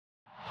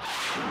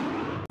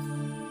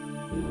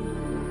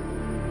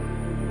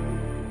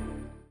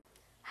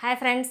Hi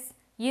friends,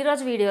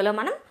 ఈరోజు వీడియోలో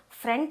మనం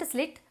ఫ్రంట్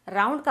స్లిట్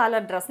రౌండ్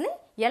కాలర్ డ్రెస్ని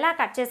ఎలా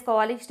కట్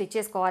చేసుకోవాలి, స్టిచ్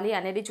చేసుకోవాలి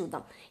అనేది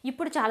చూద్దాం.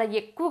 ఇప్పుడు చాలా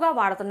ఎక్కువగా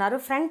వాడుతున్నారు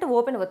ఫ్రంట్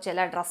ఓపెన్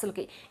వచ్చేలా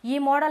డ్రెస్సులకి. ఈ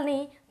మోడల్ని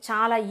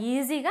చాలా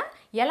ఈజీగా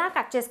ఎలా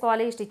కట్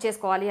చేసుకోవాలి, స్టిచ్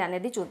చేసుకోవాలి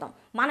అనేది చూద్దాం.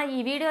 మన ఈ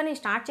వీడియోని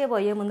స్టార్ట్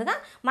చేయబోయే ముందుగా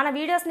మన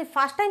వీడియోస్ని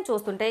ఫస్ట్ టైం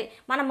చూస్తుంటే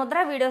మన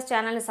ముద్ర వీడియోస్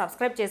ఛానల్ని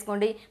సబ్స్క్రైబ్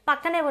చేసుకోండి.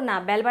 పక్కనే ఉన్న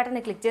బెల్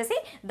బటన్ని క్లిక్ చేసి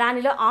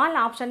దానిలో ఆల్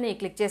ఆప్షన్ని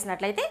క్లిక్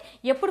చేసినట్లయితే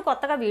ఎప్పుడు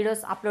కొత్తగా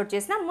వీడియోస్ అప్లోడ్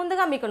చేసినా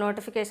ముందుగా మీకు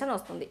నోటిఫికేషన్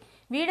వస్తుంది.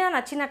 వీడియో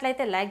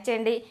నచ్చినట్లయితే లైక్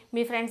చేయండి,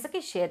 మీ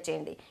ఫ్రెండ్స్కి షేర్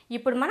చేయండి.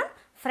 ఇప్పుడు మనం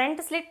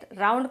ఫ్రంట్ స్లిట్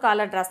రౌండ్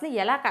కాలర్ డ్రెస్ని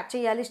ఎలా కట్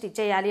చేయాలి, స్టిచ్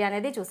చేయాలి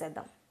అనేది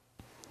చూసేద్దాం.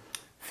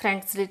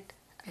 Front slit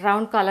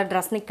round caller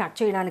డ్రెస్ని cut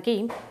చేయడానికి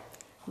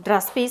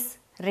డ్రెస్ పీస్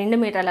 2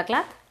 మీటర్ల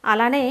క్లాత్,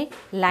 అలానే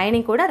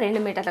లైనింగ్ కూడా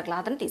 2 మీటర్ల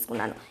క్లాత్ని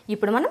తీసుకున్నాను.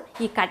 ఇప్పుడు మనం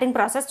ఈ కటింగ్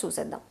ప్రాసెస్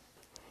చూసేద్దాం.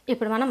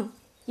 ఇప్పుడు మనం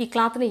ఈ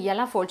క్లాత్ని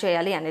ఎలా ఫోల్డ్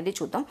చేయాలి అనేది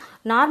చూద్దాం.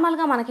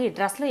 నార్మల్గా మనకి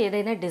డ్రెస్లో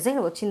ఏదైనా డిజైన్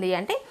వచ్చింది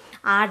అంటే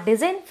ఆ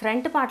డిజైన్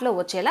ఫ్రంట్ పార్ట్లో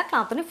వచ్చేలా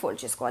క్లాత్ని ఫోల్డ్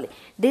చేసుకోవాలి.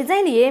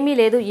 డిజైన్ ఏమీ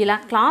లేదు, ఇలా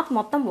క్లాత్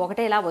మొత్తం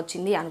ఒకటేలా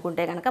వచ్చింది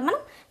అనుకుంటే కనుక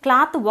మనం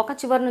క్లాత్ ఒక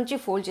చివరి నుంచి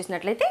ఫోల్డ్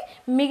చేసినట్లయితే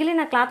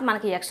మిగిలిన క్లాత్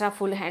మనకి ఎక్స్ట్రా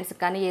ఫుల్ హ్యాండ్స్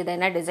కానీ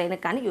ఏదైనా డిజైన్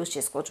కానీ యూజ్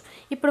చేసుకోవచ్చు.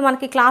 ఇప్పుడు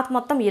మనకి క్లాత్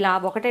మొత్తం ఇలా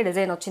ఒకటే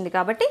డిజైన్ వచ్చింది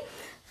కాబట్టి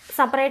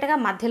సపరేట్గా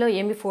మధ్యలో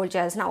ఏమీ ఫోల్డ్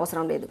చేయాల్సిన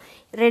అవసరం లేదు.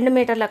 2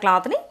 మీటర్ల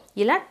క్లాత్ని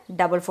ఇలా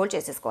డబుల్ ఫోల్డ్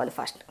చేసేసుకోవాలి.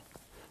 ఫస్ట్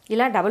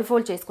ఇలా డబుల్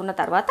ఫోల్డ్ చేసుకున్న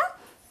తర్వాత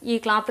ఈ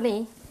క్లాత్ని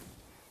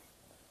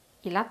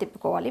ఇలా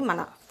తిప్పుకోవాలి మన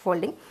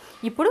ఫోల్డింగ్.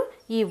 ఇప్పుడు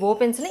ఈ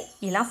ఓపెన్స్ని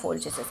ఇలా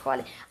ఫోల్డ్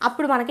చేసేసుకోవాలి.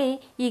 అప్పుడు మనకి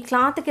ఈ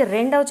క్లాత్కి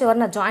రెండవ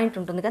చివరన జాయింట్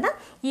ఉంటుంది కదా,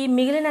 ఈ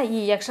మిగిలిన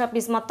ఈ ఎక్స్ట్రా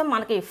పీస్ మొత్తం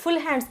మనకి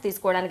ఫుల్ హ్యాండ్స్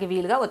తీసుకోవడానికి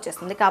వీలుగా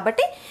వచ్చేస్తుంది.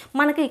 కాబట్టి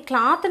మనకి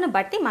క్లాత్ని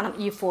బట్టి మనం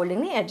ఈ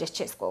ఫోల్డింగ్ని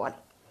అడ్జస్ట్ చేసుకోవాలి.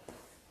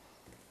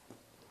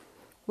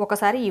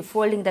 ఒకసారి ఈ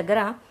ఫోల్డింగ్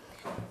దగ్గర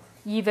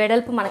ఈ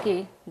వెడల్పు మనకి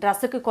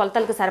డ్రెస్సుకి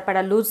కొలతలకు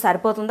సరిపడా లూజ్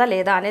సరిపోతుందా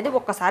లేదా అనేది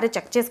ఒక్కసారి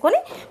చెక్ చేసుకొని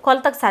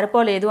కొలతకు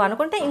సరిపోలేదు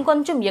అనుకుంటే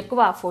ఇంకొంచెం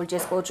ఎక్కువ ఫోల్డ్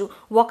చేసుకోవచ్చు.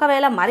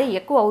 ఒకవేళ మరీ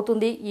ఎక్కువ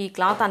అవుతుంది ఈ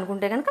క్లాత్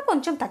అనుకుంటే కనుక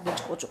కొంచెం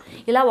తగ్గించుకోవచ్చు.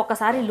 ఇలా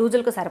ఒకసారి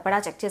లూజులకు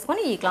సరిపడా చెక్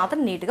చేసుకొని ఈ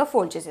క్లాత్ని నీట్గా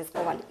ఫోల్డ్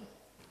చేసేసుకోవాలి.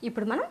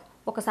 ఇప్పుడు మనం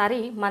ఒకసారి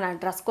మన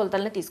డ్రెస్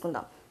కొలతల్ని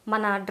తీసుకుందాం.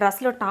 మన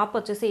డ్రెస్లో టాప్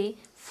వచ్చేసి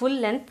ఫుల్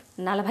లెంత్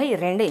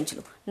 42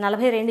 ఇంచులు.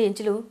 42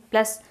 ఇంచులు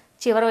ప్లస్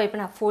చివరి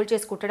వైపున ఫోల్డ్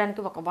చేసి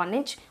కుట్టడానికి ఒక 1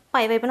 ఇంచ్,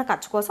 పై వైపున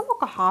ఖర్చు కోసం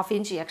ఒక 1/2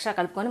 ఇంచ్ ఎక్స్ట్రా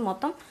కలుపుకొని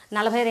మొత్తం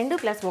 42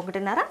 ప్లస్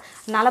 1.5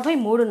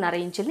 43.5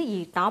 ఇంచుల్ని ఈ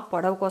టాప్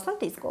పొడవు కోసం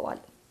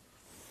తీసుకోవాలి.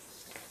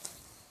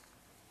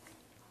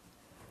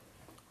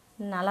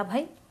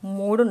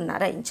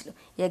 43.5 ఇంచులు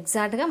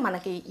ఎగ్జాక్ట్గా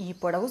మనకి ఈ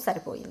పొడవు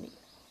సరిపోయింది.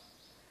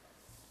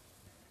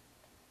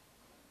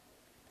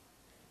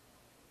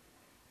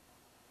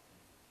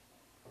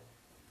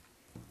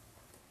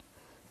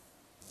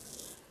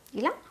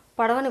 ఇలా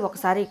పొడవని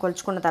ఒకసారి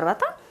కొలుచుకున్న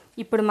తర్వాత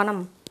ఇప్పుడు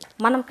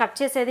మనం కట్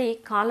చేసేది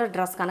కాలర్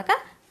డ్రెస్ కనుక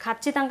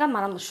ఖచ్చితంగా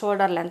మనం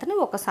షోల్డర్ లెంత్ని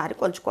ఒకసారి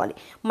కొలుచుకోవాలి.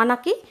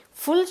 మనకి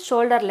ఫుల్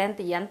షోల్డర్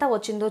లెంత్ ఎంత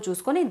వచ్చిందో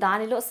చూసుకొని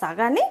దానిలో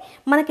సగాన్ని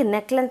మనకి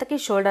నెక్ లెంత్కి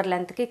షోల్డర్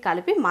లెంత్కి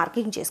కలిపి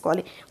మార్కింగ్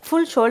చేసుకోవాలి.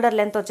 ఫుల్ షోల్డర్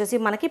లెంత్ వచ్చేసి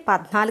మనకి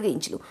 14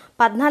 ఇంచులు.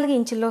 14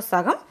 ఇంచుల్లో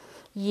సగం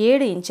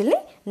 7 ఇంచుల్ని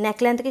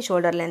నెక్ లెంత్కి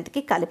షోల్డర్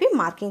లెంత్కి కలిపి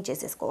మార్కింగ్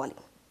చేసేసుకోవాలి.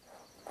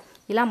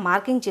 ఇలా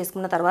మార్కింగ్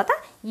చేసుకున్న తర్వాత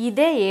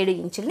ఇదే 7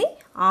 ఇంచుల్ని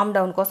ఆర్మ్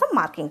డౌన్ కోసం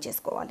మార్కింగ్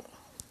చేసుకోవాలి.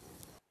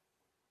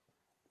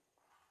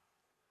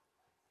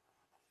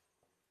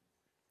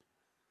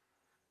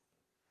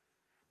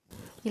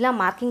 ఇలా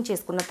మార్కింగ్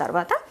చేసుకున్న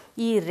తర్వాత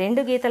ఈ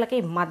 2 గీతలకి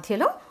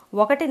మధ్యలో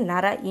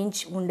 1.5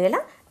 ఇంచ్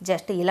ఉండేలా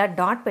జస్ట్ ఇలా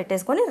డాట్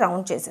పెట్టేసుకొని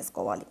రౌండ్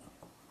చేసేసుకోవాలి.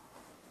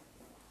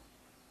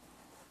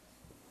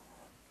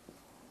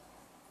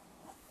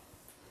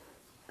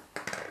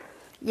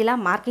 ఇలా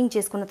మార్కింగ్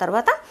చేసుకున్న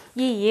తర్వాత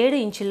ఈ 7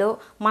 ఇంచులో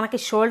మనకి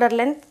షోల్డర్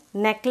లెంత్,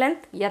 నెక్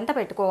లెంత్ ఎంత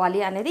పెట్టుకోవాలి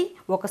అనేది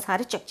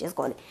ఒకసారి చెక్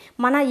చేసుకోవాలి.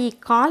 మన ఈ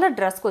కాలర్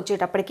డ్రెస్కి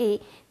వచ్చేటప్పటికి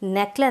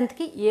నెక్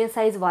లెంత్కి ఏ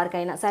సైజు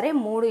వారికైనా సరే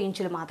 3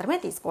 ఇంచులు మాత్రమే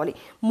తీసుకోవాలి.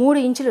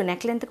 3 ఇంచులు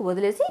నెక్ లెంత్కి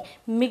వదిలేసి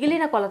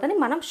మిగిలిన కొలతని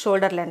మనం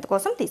షోల్డర్ లెంత్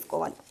కోసం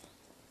తీసుకోవాలి.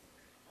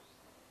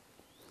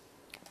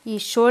 ఈ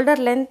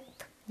షోల్డర్ లెంత్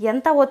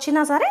ఎంత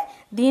వచ్చినా సరే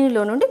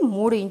దీనిలో నుండి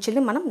 3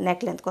 ఇంచుల్ని మనం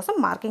నెక్ లెంత్ కోసం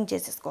మార్కింగ్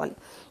చేసేసుకోవాలి.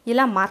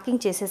 ఇలా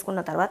మార్కింగ్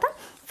చేసేసుకున్న తర్వాత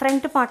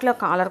ఫ్రంట్ పార్ట్లో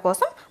కాలర్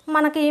కోసం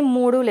మనకి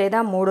 3 లేదా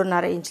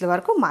 3.5 ఇంచుల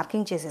వరకు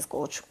మార్కింగ్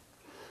చేసేసుకోవచ్చు.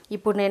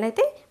 ఇప్పుడు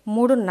నేనైతే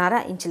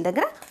 3.5 ఇంచుల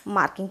దగ్గర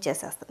మార్కింగ్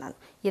చేసేస్తున్నాను.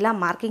 ఇలా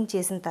మార్కింగ్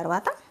చేసిన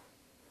తర్వాత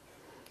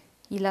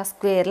ఇలా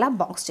స్క్వేర్లా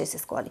బాక్స్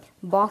చేసేసుకోవాలి.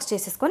 బాక్స్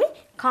చేసేసుకొని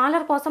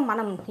కాలర్ కోసం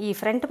మనం ఈ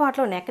ఫ్రంట్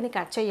పార్ట్లో నెక్ని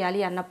కట్ చేయాలి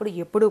అన్నప్పుడు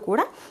ఎప్పుడూ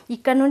కూడా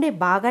ఇక్కడ నుండి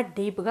బాగా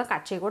డీప్గా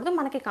కట్ చేయకూడదు.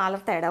 మనకి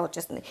కాలర్ తేడా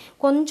వచ్చేస్తుంది.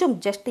 కొంచెం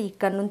జస్ట్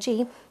ఇక్కడ నుంచి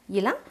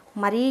ఇలా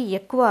మరీ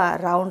ఎక్కువ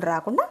రౌండ్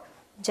రాకుండా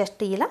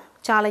జస్ట్ ఇలా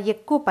చాలా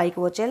ఎక్కువ పైకి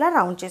వచ్చేలా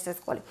రౌండ్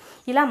చేసేసుకోవాలి.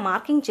 ఇలా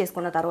మార్కింగ్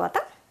చేసుకున్న తర్వాత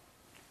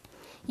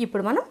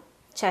ఇప్పుడు మనం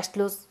chest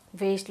loose,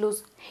 waste loose,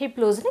 hip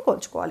లూజ్ని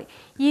కొలుచుకోవాలి.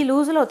 ఈ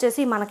లూజులో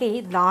వచ్చేసి మనకి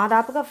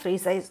దాదాపుగా ఫ్రీ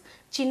సైజ్.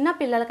 చిన్న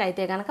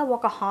పిల్లలకైతే కనుక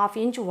ఒక 1/2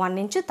 ఇంచ్ 1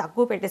 ఇంచ్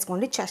తక్కువ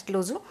పెట్టేసుకోండి. Chest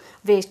loose,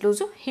 waste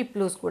loose, hip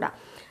loose కూడా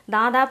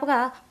దాదాపుగా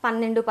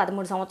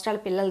 12-13 సంవత్సరాల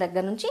పిల్లల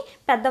దగ్గర నుంచి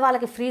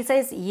పెద్దవాళ్ళకి ఫ్రీ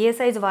సైజ్ ఏ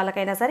సైజు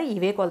వాళ్ళకైనా సరే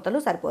ఇవే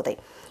కొలతలు సరిపోతాయి.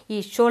 ఈ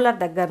షోల్డర్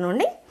దగ్గర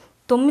నుండి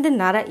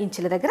 9.5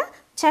 ఇంచుల దగ్గర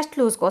చెస్ట్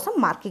లూజ్ కోసం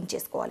మార్కింగ్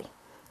చేసుకోవాలి.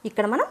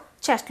 ఇక్కడ మనం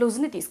చెస్ట్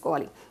లూజ్ని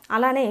తీసుకోవాలి.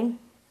 అలానే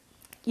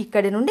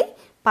ఇక్కడి నుండి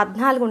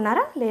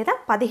 14.5 లేదా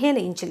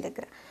 15 ఇంచుల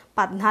దగ్గర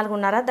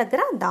 14.5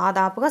 దగ్గర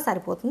దాదాపుగా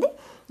సరిపోతుంది.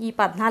 ఈ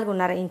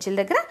 14.5 ఇంచుల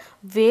దగ్గర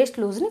వేస్ట్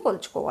లూజ్ని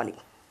కొలుచుకోవాలి.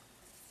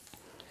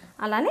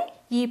 అలానే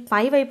ఈ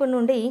పై వైపు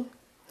నుండి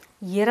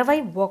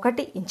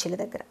 21 ఇంచుల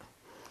దగ్గర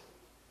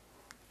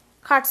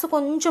కట్స్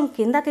కొంచెం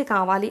కిందకి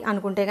కావాలి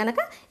అనుకుంటే కనుక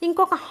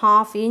ఇంకొక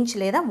 1/2 ఇంచ్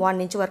లేదా 1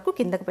 ఇంచ్ వరకు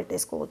కిందకి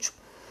పెట్టేసుకోవచ్చు.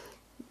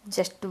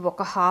 జస్ట్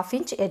ఒక 1/2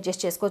 ఇంచ్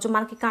అడ్జస్ట్ చేసుకోవచ్చు.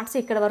 మనకి కట్స్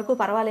ఇక్కడ వరకు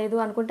పర్వాలేదు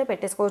అనుకుంటే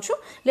పెట్టేసుకోవచ్చు.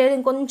 లేదు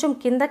ఇంకొంచెం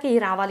కిందకి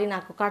రావాలి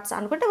నాకు కట్స్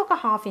అనుకుంటే ఒక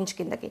 1/2 ఇంచ్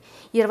కిందకి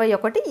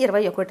 21,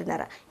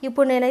 21.5.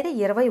 ఇప్పుడు నేనైతే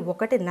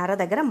 21.5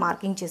 దగ్గర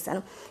మార్కింగ్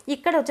చేశాను.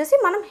 ఇక్కడ వచ్చేసి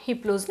మనం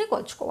హిప్ లూజ్ని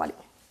కొలుచుకోవాలి.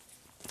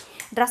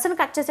 డ్రెస్ని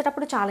కట్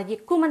చేసేటప్పుడు చాలా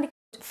ఎక్కువ మంది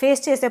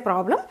ఫేస్ చేసే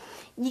ప్రాబ్లం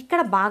ఇక్కడ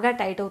బాగా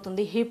టైట్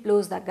అవుతుంది హిప్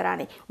లూజ్ దగ్గర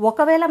అని.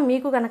 ఒకవేళ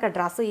మీకు కనుక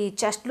డ్రెస్ ఈ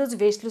చెస్ట్ లూజ్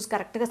వేస్ట్ లూజ్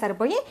కరెక్ట్గా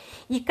సరిపోయి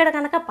ఇక్కడ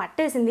కనుక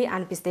పట్టేసింది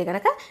అనిపిస్తే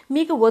కనుక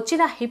మీకు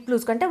వచ్చిన హిప్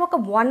లూజ్ కంటే ఒక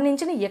 1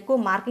 ఇంచ్ని ఎక్కువ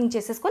మార్కింగ్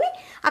చేసేసుకొని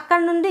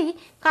అక్కడ నుండి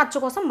ఖర్చు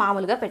కోసం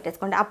మామూలుగా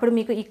పెట్టేసుకోండి. అప్పుడు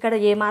మీకు ఇక్కడ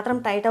ఏమాత్రం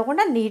టైట్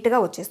అవ్వకుండా నీట్గా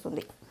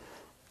వచ్చేస్తుంది.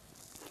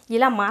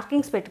 ఇలా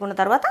మార్కింగ్స్ పెట్టుకున్న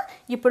తర్వాత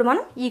ఇప్పుడు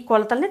మనం ఈ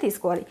కొలతల్ని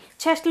తీసుకోవాలి.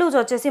 చెస్ట్ లూజ్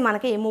వచ్చేసి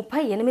మనకి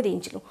 38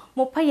 ఇంచులు.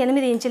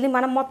 38 ఇంచుల్ని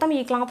మనం మొత్తం ఈ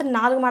క్లాత్ని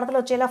 4 మడతలు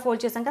వచ్చేలా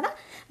ఫోల్డ్ చేసాం కదా.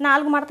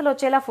 4 మడతలు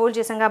వచ్చేలా ఫోల్డ్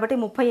చేసాం కాబట్టి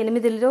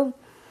 38లో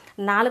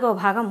 4వ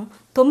భాగం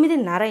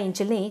 9.5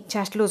 ఇంచుల్ని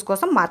చెస్ట్ లూజ్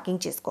కోసం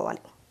మార్కింగ్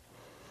చేసుకోవాలి.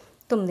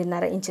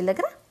 9.5 ఇంచుల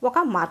దగ్గర ఒక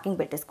మార్కింగ్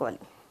పెట్టేసుకోవాలి.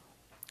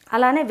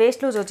 అలానే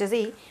వేస్ట్ లూజ్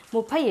వచ్చేసి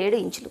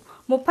 37 ఇంచులు.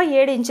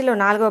 37 ఇంచుల్లో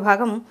 4వ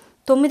భాగం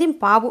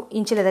 9.5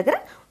 ఇంచుల దగ్గర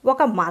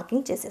ఒక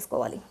మార్కింగ్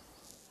చేసేసుకోవాలి.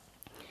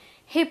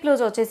 హిప్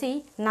లూజ్ వచ్చేసి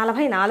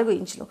 44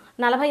 ఇంచులు.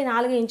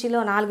 44 ఇంచుల్లో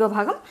 4వ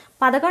భాగం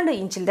 11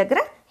 ఇంచుల దగ్గర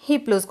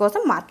హిప్ లూజ్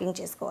కోసం మార్కింగ్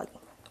చేసుకోవాలి.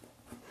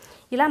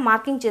 ఇలా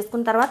మార్కింగ్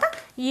చేసుకున్న తర్వాత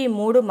ఈ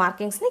 3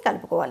 మార్కింగ్స్ని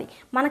కలుపుకోవాలి.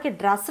 మనకి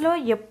డ్రెస్లో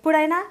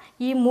ఎప్పుడైనా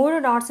ఈ 3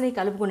 డాట్స్ని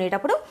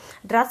కలుపుకునేటప్పుడు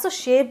డ్రెస్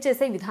షేప్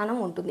చేసే విధానం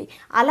ఉంటుంది.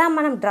 అలా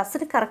మనం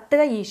డ్రెస్ని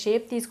కరెక్ట్గా ఈ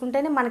షేప్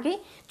తీసుకుంటేనే మనకి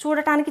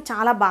చూడటానికి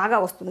చాలా బాగా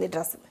వస్తుంది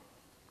డ్రెస్.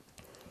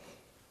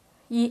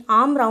 ఈ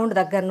ఆర్మ్ రౌండ్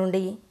దగ్గర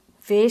నుండి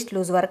వేస్ట్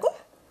లూజ్ వరకు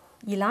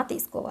ఇలా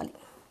తీసుకోవాలి.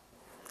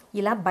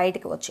 ఇలా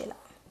బయటకు వచ్చేలా.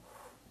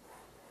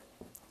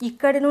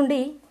 ఇక్కడి నుండి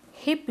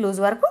హిప్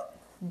లూజ్ వరకు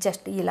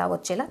జస్ట్ ఇలా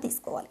వచ్చేలా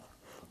తీసుకోవాలి.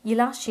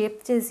 ఇలా షేప్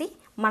చేసి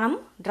మనం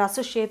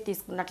డ్రెస్ షేప్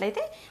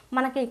తీసుకున్నట్లయితే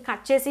మనకి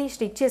కట్ చేసి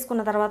స్టిచ్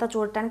చేసుకున్న తర్వాత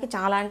చూడటానికి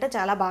చాలా అంటే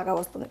చాలా బాగా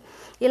వస్తుంది.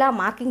 ఇలా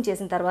మార్కింగ్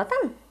చేసిన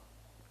తర్వాత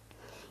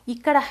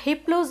ఇక్కడ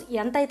హిప్ లూజ్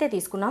ఎంత అయితే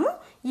తీసుకున్నామో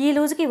ఈ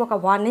లూజ్కి ఒక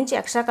 1 ఇంచ్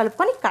ఎక్స్ట్రా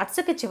కలుపుకొని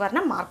కట్స్కి చివరన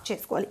మార్క్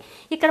చేసుకోవాలి.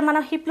 ఇక్కడ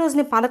మనం హిప్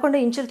లూజ్ని 11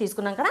 ఇంచులు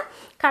తీసుకున్నాం కదా.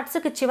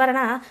 కట్స్కి చివరన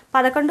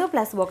 11 +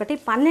 1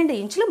 12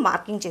 ఇంచులు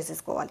మార్కింగ్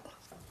చేసేసుకోవాలి.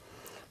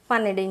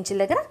 12 ఇంచుల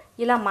దగ్గర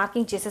ఇలా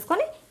మార్కింగ్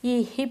చేసేసుకొని ఈ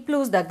హిప్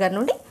లూజ్ దగ్గర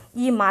నుండి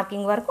ఈ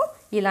మార్కింగ్ వరకు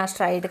ఇలా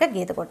స్ట్రైట్గా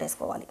గీత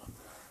కొట్టేసుకోవాలి.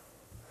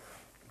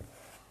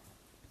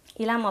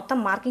 ఇలా మొత్తం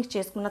మార్కింగ్స్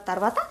చేసుకున్న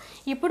తర్వాత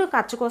ఇప్పుడు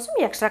ఖర్చు కోసం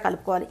ఎక్స్ట్రా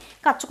కలుపుకోవాలి.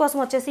 ఖర్చు కోసం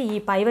వచ్చేసి ఈ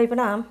పై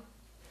వైపున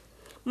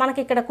మనకి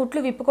ఇక్కడ కుట్లు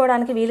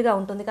విప్పుకోవడానికి వీలుగా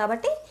ఉంటుంది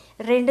కాబట్టి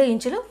 2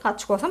 ఇంచులు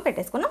ఖర్చు కోసం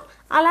పెట్టేసుకున్నాం.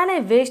 అలానే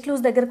వేస్ట్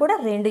లూజ్ దగ్గర కూడా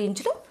 2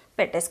 ఇంచులు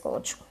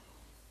పెట్టేసుకోవచ్చు.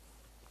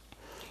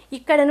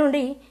 ఇక్కడ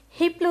నుండి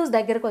హిప్ లూజ్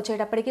దగ్గరకు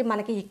వచ్చేటప్పటికి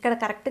మనకి ఇక్కడ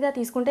కరెక్ట్గా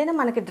తీసుకుంటేనే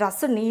మనకి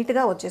డ్రెస్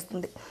నీట్గా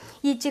వచ్చేస్తుంది.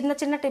 ఈ చిన్న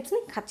చిన్న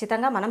టిప్స్ని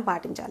ఖచ్చితంగా మనం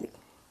పాటించాలి.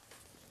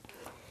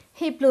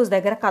 హిప్ లూజ్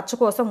దగ్గర ఖర్చు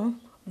కోసం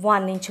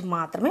 1 ఇంచ్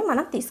మాత్రమే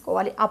మనం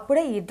తీసుకోవాలి.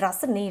 అప్పుడే ఈ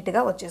డ్రెస్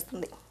నీట్గా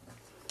వచ్చేస్తుంది.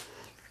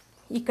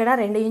 ఇక్కడ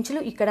 2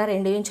 ఇంచులు, ఇక్కడ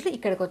 2 ఇంచులు,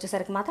 ఇక్కడికి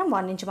వచ్చేసరికి మాత్రం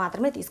 1 ఇంచ్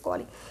మాత్రమే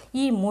తీసుకోవాలి.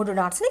 ఈ 3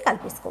 డాట్స్ని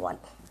కలిపేసుకోవాలి.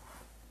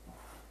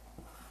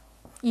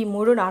 ఈ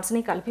 3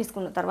 డాట్స్ని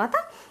కలిపేసుకున్న తర్వాత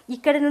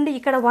ఇక్కడ నుండి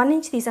ఇక్కడ 1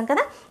 ఇంచ్ తీసాం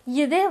కదా.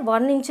 ఇదే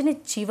 1 ఇంచ్ని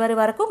చివరి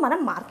వరకు మనం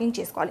మార్కింగ్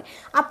చేసుకోవాలి.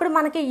 అప్పుడు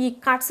మనకి ఈ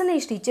కట్స్ని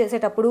స్టిచ్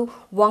చేసేటప్పుడు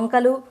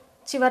వంకలు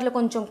చివర్లు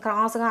కొంచెం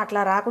క్రాస్గా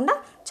అట్లా రాకుండా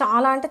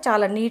చాలా అంటే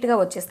చాలా నీట్గా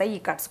వచ్చేస్తాయి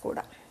ఈ కట్స్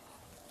కూడా.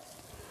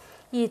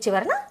 ఈ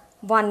చివరన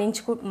 1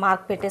 ఇంచ్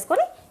మార్క్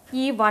పెట్టేసుకొని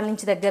ఈ 1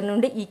 ఇంచ్ దగ్గర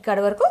నుండి ఇక్కడ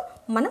వరకు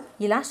మనం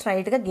ఇలా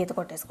స్ట్రైట్గా గీత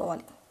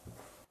కొట్టేసుకోవాలి.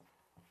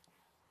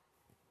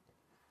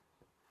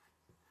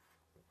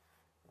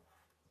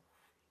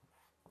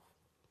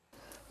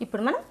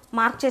 ఇప్పుడు మనం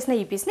మార్క్ చేసిన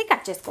ఈ పీస్ని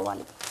కట్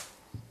చేసుకోవాలి.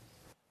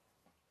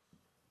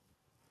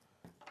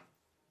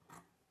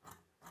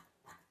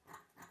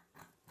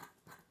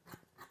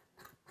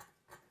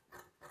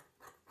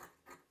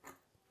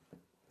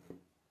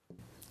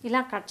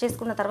 ఇలా కట్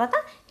చేసుకున్న తర్వాత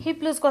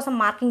హిప్ లూజ్ కోసం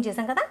మార్కింగ్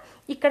చేసాం కదా.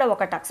 ఇక్కడ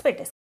ఒక టక్స్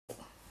పెట్టేస్తాం.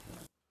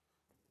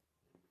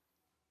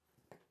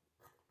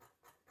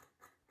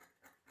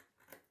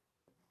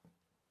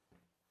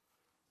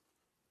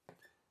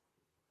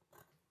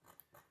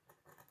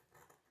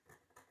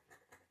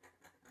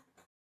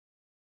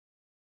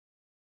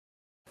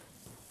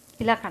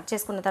 ఇలా కట్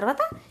చేసుకున్న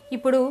తర్వాత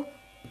ఇప్పుడు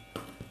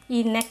ఈ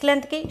నెక్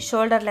లెంత్కి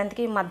షోల్డర్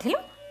లెంత్కి మధ్యలో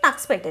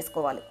టక్స్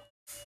పెట్టేసుకోవాలి.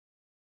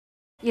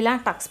 ఇలా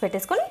టక్స్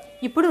పెట్టేసుకొని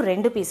ఇప్పుడు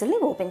 2 పీసుల్ని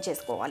ఓపెన్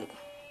చేసుకోవాలి.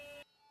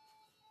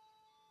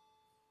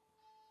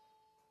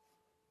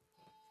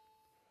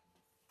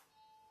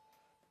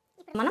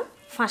 మనం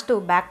ఫస్ట్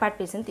బ్యాక్ పార్ట్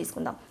పీస్ని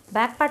తీసుకుందాం.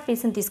 బ్యాక్ పార్ట్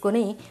పీస్ని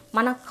తీసుకొని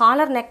మన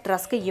కాలర్ నెక్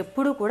డ్రెస్కి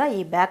ఎప్పుడూ కూడా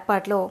ఈ బ్యాక్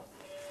పార్ట్లో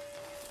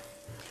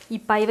ఈ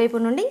పై వైపు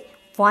నుండి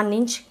 1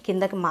 ఇంచ్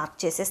కిందకి మార్క్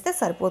చేసేస్తే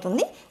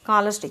సరిపోతుంది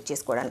కాలర్ స్టిచ్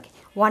చేసుకోవడానికి.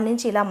 1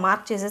 ఇంచ్ ఇలా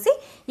మార్క్ చేసేసి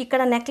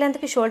ఇక్కడ నెక్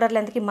లెంత్కి షోల్డర్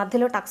లెంత్కి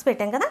మధ్యలో టక్స్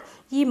పెట్టాం కదా,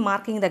 ఈ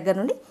మార్కింగ్ దగ్గర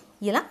నుండి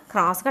ఇలా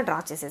క్రాస్గా డ్రా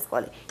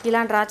చేసేసుకోవాలి.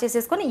 ఇలా డ్రా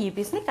చేసేసుకొని ఈ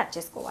పీస్ని కట్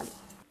చేసుకోవాలి.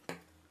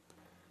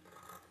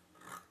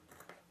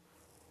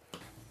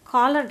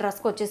 కాలర్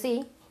డ్రెస్కి వచ్చేసి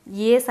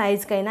ఏ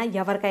సైజుకైనా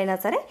ఎవరికైనా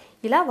సరే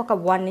ఇలా ఒక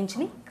 1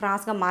 ఇంచ్ని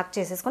క్రాస్గా మార్క్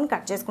చేసేసుకొని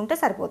కట్ చేసుకుంటే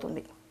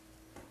సరిపోతుంది.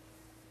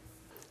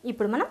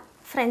 ఇప్పుడు మనం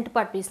ఫ్రంట్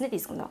పార్ట్ పీస్ని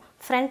తీసుకుందాం.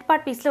 ఫ్రంట్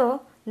పార్ట్ పీస్లో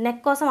నెక్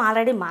కోసం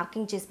ఆల్రెడీ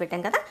మార్కింగ్ చేసి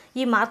పెట్టాం కదా,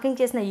 ఈ మార్కింగ్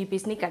చేసిన ఈ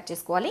పీస్ని కట్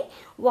చేసుకోవాలి.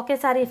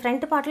 ఒకేసారి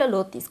ఫ్రంట్ పార్ట్లో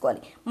లోతు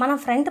తీసుకోవాలి. మనం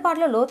ఫ్రంట్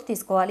పార్ట్లో లోతు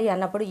తీసుకోవాలి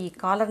అన్నప్పుడు ఈ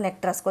కాలర్ నెక్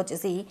డ్రెస్కి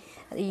వచ్చేసి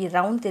ఈ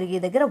రౌండ్ తిరిగే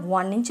దగ్గర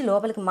 1 ఇంచ్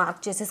లోపలికి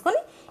మార్క్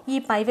చేసేసుకొని ఈ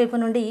పై వైపు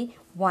నుండి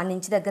 1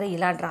 ఇంచ్ దగ్గర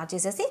ఇలా డ్రా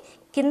చేసేసి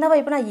కింద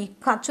వైపున ఈ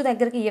ఖర్చు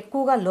దగ్గరికి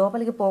ఎక్కువగా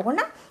లోపలికి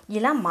పోకుండా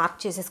ఇలా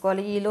మార్క్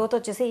చేసేసుకోవాలి. ఈ లోతు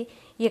వచ్చేసి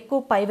ఎక్కువ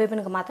పై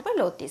వైపునకు మాత్రమే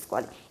లోతు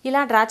తీసుకోవాలి.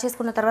 ఇలా డ్రా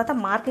చేసుకున్న తర్వాత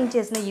మార్కింగ్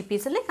చేసిన ఈ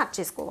పీసుల్ని కట్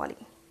చేసుకోవాలి.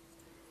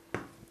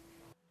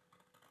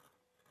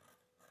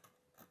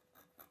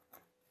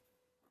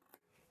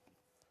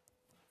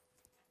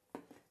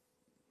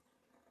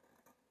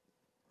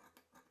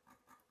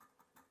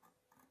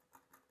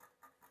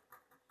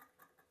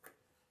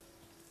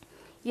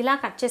 ఇలా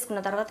కట్ చేసుకున్న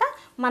తర్వాత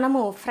మనము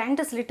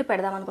ఫ్రంట్ స్లిట్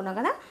పెడదాం అనుకున్నాం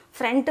కదా,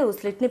 ఫ్రంట్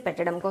స్లిట్ని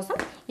పెట్టడం కోసం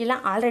ఇలా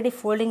ఆల్రెడీ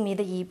ఫోల్డింగ్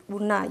మీద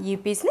ఉన్న ఈ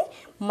పీస్ని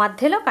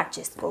మధ్యలో కట్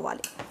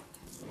చేసుకోవాలి.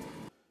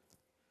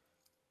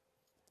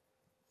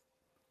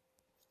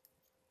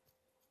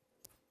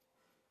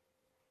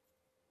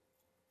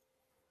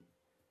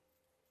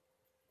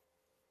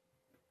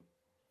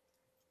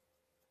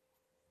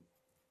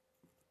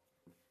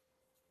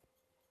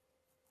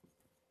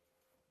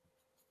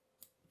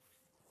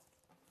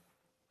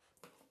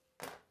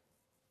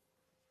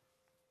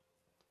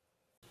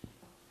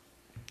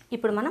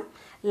 ఇప్పుడు మనం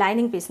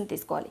లైనింగ్ పీస్ని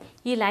తీసుకోవాలి.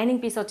 ఈ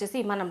లైనింగ్ పీస్ వచ్చేసి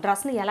మనం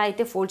డ్రెస్ని ఎలా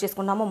అయితే ఫోల్డ్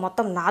చేసుకున్నామో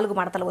మొత్తం 4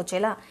 మడతలు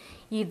వచ్చేలా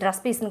ఈ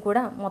డ్రెస్ పీస్ని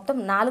కూడా మొత్తం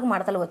 4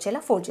 మడతలు వచ్చేలా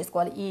ఫోల్డ్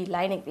చేసుకోవాలి. ఈ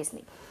లైనింగ్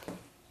పీస్ని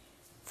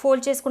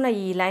ఫోల్డ్ చేసుకున్న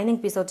ఈ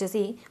లైనింగ్ పీస్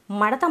వచ్చేసి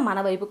మడత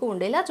మన వైపుకు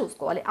ఉండేలా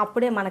చూసుకోవాలి.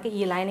 అప్పుడే మనకి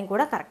ఈ లైనింగ్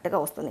కూడా కరెక్ట్గా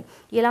వస్తుంది.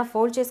 ఇలా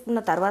ఫోల్డ్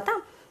చేసుకున్న తర్వాత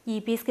ఈ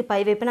పీస్కి పై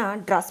వైపున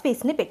డ్రెస్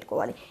పీస్ని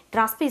పెట్టుకోవాలి.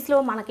 డ్రెస్ పీస్లో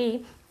మనకి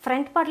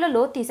ఫ్రంట్ పార్ట్లో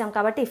లోతు తీసాం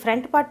కాబట్టి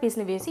ఫ్రంట్ పార్ట్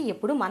పీస్ని వేసి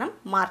ఎప్పుడు మనం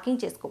మార్కింగ్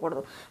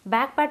చేసుకోకూడదు.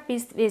 బ్యాక్ పార్ట్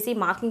పీస్ వేసి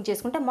మార్కింగ్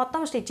చేసుకుంటే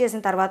మొత్తం స్టిచ్ చేసిన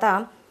తర్వాత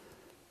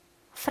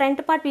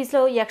ఫ్రంట్ పార్ట్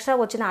పీస్లో ఎక్స్ట్రా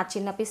వచ్చిన ఆ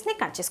చిన్న పీస్ని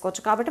కట్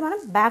చేసుకోవచ్చు. కాబట్టి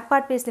మనం బ్యాక్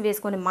పార్ట్ పీస్ని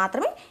వేసుకొని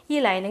మాత్రమే ఈ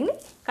లైనింగ్ని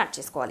కట్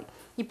చేసుకోవాలి.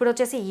 ఇప్పుడు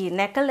వచ్చేసి ఈ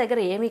నెక్కల దగ్గర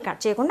ఏమీ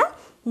కట్ చేయకుండా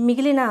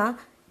మిగిలిన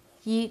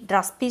ఈ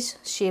డ్రెస్ పీస్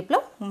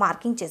షేప్లో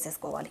మార్కింగ్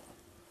చేసేసుకోవాలి.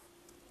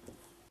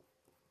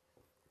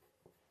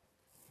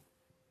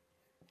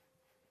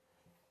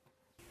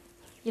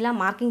 ఇలా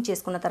మార్కింగ్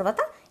చేసుకున్న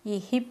తర్వాత ఈ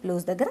హిప్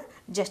లూజ్ దగ్గర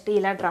జస్ట్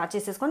ఇలా డ్రా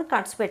చేసేసుకొని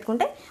కట్స్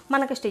పెట్టుకుంటే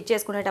మనకి స్టిచ్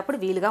చేసుకునేటప్పుడు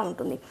వీలుగా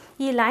ఉంటుంది.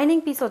 ఈ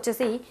లైనింగ్ పీస్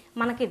వచ్చేసి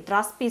మనకి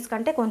డ్రెస్ పీస్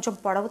కంటే కొంచెం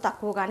పొడవు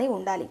తక్కువగానే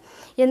ఉండాలి.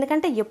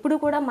 ఎందుకంటే ఎప్పుడు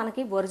కూడా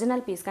మనకి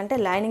ఒరిజినల్ పీస్ కంటే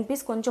లైనింగ్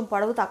పీస్ కొంచెం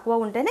పొడవు తక్కువ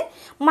ఉంటేనే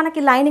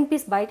మనకి లైనింగ్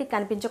పీస్ బయటికి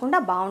కనిపించకుండా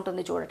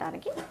బాగుంటుంది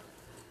చూడటానికి.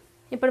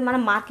 ఇప్పుడు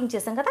మనం మార్కింగ్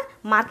చేసాం కదా,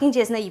 మార్కింగ్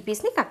చేసిన ఈ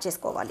పీస్ని కట్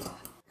చేసుకోవాలి.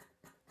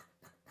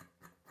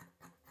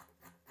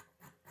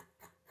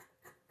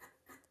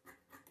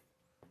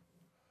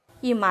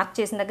 ఈ మార్క్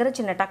చేసిన దగ్గర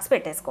చిన్న టక్స్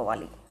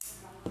పెట్టేసుకోవాలి.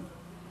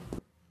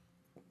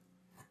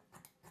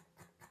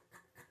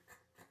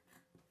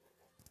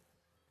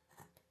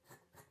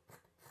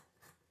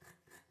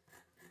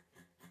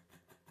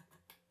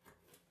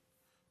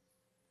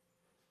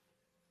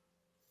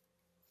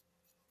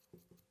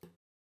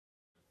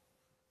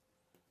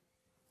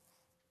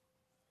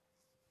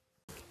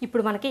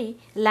 ఇప్పుడు మనకి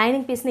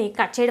లైనింగ్ పీస్ని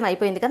కట్ చేయడం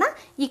అయిపోయింది కదా,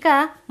 ఇక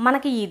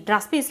మనకి ఈ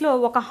డ్రెస్ పీస్లో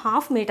ఒక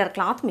 1/2 మీటర్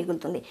క్లాత్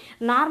మిగులుతుంది.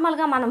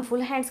 నార్మల్గా మనం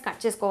ఫుల్ హ్యాండ్స్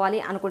కట్ చేసుకోవాలి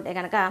అనుకుంటే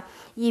కనుక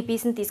ఈ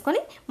పీస్ని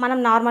తీసుకొని మనం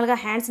నార్మల్గా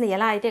హ్యాండ్స్ని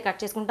ఎలా అయితే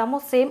కట్ చేసుకుంటామో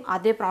సేమ్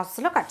అదే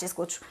ప్రాసెస్లో కట్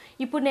చేసుకోవచ్చు.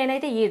 ఇప్పుడు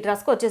నేనైతే ఈ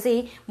డ్రెస్కి వచ్చేసి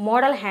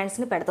మోడల్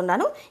హ్యాండ్స్ని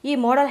పెడుతున్నాను. ఈ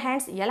మోడల్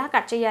హ్యాండ్స్ ఎలా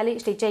కట్ చేయాలి,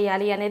 స్టిచ్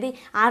చేయాలి అనేది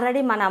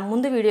ఆల్రెడీ మన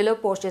ముందు వీడియోలో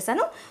పోస్ట్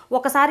చేశాను.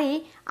 ఒకసారి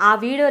ఆ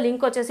వీడియో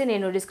లింక్ వచ్చేసి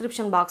నేను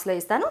డిస్క్రిప్షన్ బాక్స్లో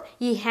ఇస్తాను.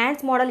 ఈ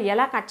హ్యాండ్స్ మోడల్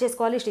ఎలా కట్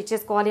చేసుకోవాలి, స్టిచ్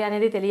చేసుకోవాలి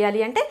అనేది తెలియాలి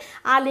అంటే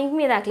ఆ లింక్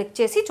మీద క్లిక్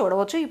చేసి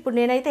చూడవచ్చు. ఇప్పుడు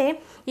నేనైతే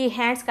ఈ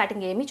హ్యాండ్స్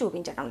కటింగ్ ఏమీ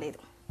చూపించడం లేదు.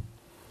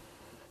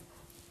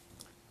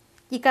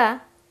 ఇక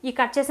ఈ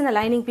కట్ చేసిన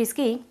లైనింగ్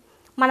పీస్కి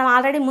మనం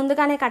ఆల్రెడీ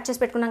ముందుగానే కట్ చేసి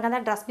పెట్టుకున్నాం కదా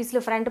dress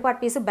పీస్లో front part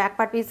piece, back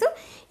part piece.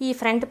 ఈ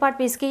ఫ్రంట్ పార్ట్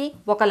పీస్కి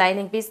ఒక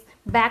లైనింగ్ పీస్,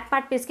 బ్యాక్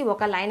పార్ట్ పీస్కి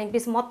ఒక లైనింగ్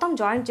పీస్ మొత్తం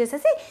జాయింట్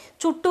చేసేసి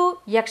చుట్టూ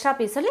ఎక్స్ట్రా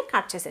పీసుల్ని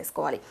కట్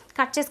చేసేసుకోవాలి.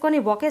 కట్ చేసుకొని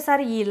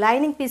ఒకేసారి ఈ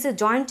లైనింగ్ పీస్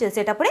జాయింట్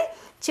చేసేటప్పుడే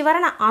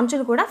చివరన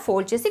అంచులు కూడా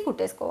ఫోల్డ్ చేసి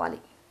కుట్టేసుకోవాలి.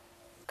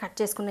 కట్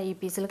చేసుకున్న ఈ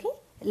పీసులకి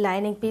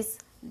లైనింగ్ పీస్,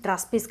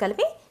 డ్రెస్ పీస్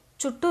కలిపి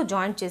చుట్టూ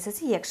జాయింట్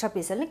చేసేసి ఎక్స్ట్రా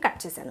పీసుల్ని కట్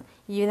చేశాను.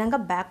 ఈ విధంగా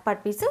బ్యాక్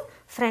పార్ట్ పీసు,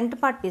 ఫ్రంట్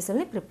పార్ట్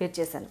పీసుల్ని ప్రిపేర్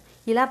చేశాను.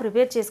 ఇలా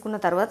ప్రిపేర్ చేసుకున్న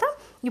తర్వాత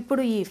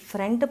ఇప్పుడు ఈ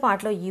ఫ్రంట్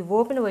పార్ట్లో ఈ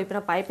ఓపెన్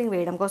వైపున పైపింగ్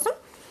వేయడం కోసం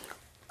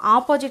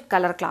ఆపోజిట్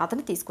కలర్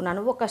క్లాత్ని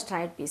తీసుకున్నాను, ఒక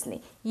స్ట్రైట్ పీస్ని.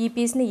 ఈ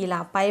పీస్ని ఇలా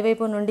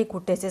పైవైపు నుండి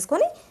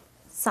కుట్టేసేసుకొని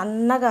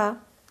సన్నగా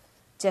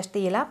జస్ట్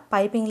ఇలా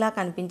పైపింగ్లా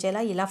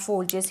కనిపించేలా ఇలా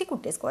ఫోల్డ్ చేసి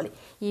కుట్టేసుకోవాలి.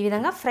 ఈ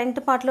విధంగా ఫ్రంట్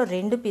పార్ట్లో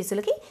 2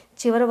 పీసులకి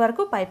చివరి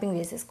వరకు పైపింగ్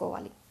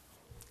వేసేసుకోవాలి.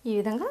 ఈ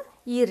విధంగా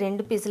ఈ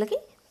 2 పీసులకి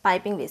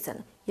పైపింగ్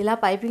వేసాను. ఇలా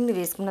పైపింగ్ని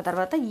వేసుకున్న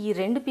తర్వాత ఈ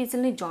 2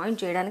 పీసులని జాయిన్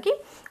చేయడానికి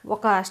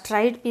ఒక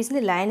స్ట్రైట్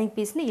పీస్ని, లైనింగ్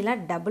పీస్ని ఇలా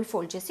డబుల్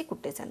ఫోల్డ్ చేసి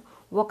కుట్టేశాను.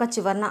 ఒక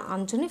చివరన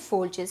అంచుని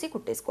ఫోల్డ్ చేసి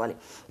కుట్టేసుకోవాలి.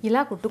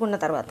 ఇలా కుట్టుకున్న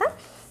తర్వాత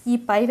ఈ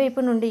పై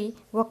వైపు నుండి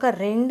ఒక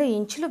 2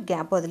 ఇంచులు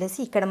గ్యాప్ వదిలేసి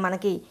ఇక్కడ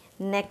మనకి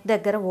నెక్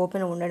దగ్గర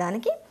ఓపెన్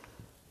ఉండడానికి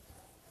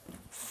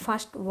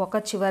ఫస్ట్ ఒక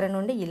చివరి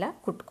నుండి ఇలా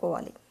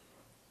కుట్టుకోవాలి.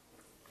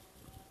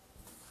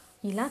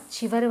 ఇలా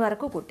చివరి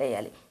వరకు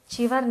కుట్టేయాలి.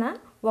 చివరన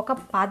ఒక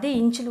 10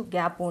 ఇంచులు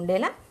గ్యాప్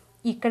ఉండేలా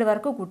ఇక్కడి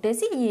వరకు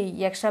కుట్టేసి ఈ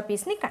ఎక్స్ట్రా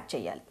పీస్ని కట్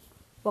చేయాలి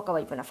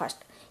ఒకవైపున.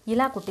 ఫస్ట్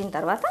ఇలా కుట్టిన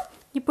తర్వాత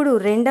ఇప్పుడు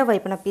రెండో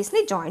వైపున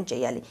పీస్ని జాయిన్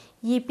చేయాలి.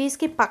 ఈ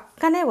పీస్కి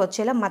పక్కనే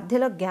వచ్చేలా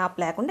మధ్యలో గ్యాప్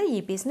లేకుండా ఈ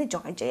పీస్ని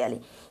జాయిన్ చేయాలి.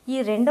 ఈ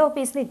రెండవ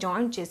పీస్ని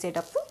జాయిన్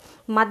చేసేటప్పుడు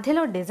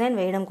మధ్యలో డిజైన్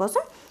వేయడం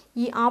కోసం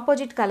ఈ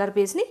ఆపోజిట్ కలర్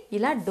పీస్ని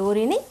ఇలా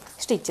డోరీని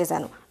స్టిచ్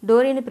చేశాను.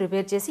 డోరీని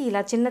ప్రిపేర్ చేసి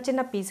ఇలా చిన్న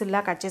చిన్న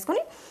పీసుల్లా కట్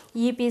చేసుకొని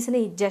ఈ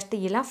పీస్ని జస్ట్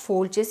ఇలా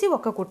ఫోల్డ్ చేసి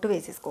ఒక కుట్టు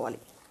వేసేసుకోవాలి.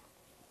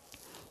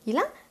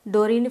 ఇలా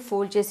డోరీని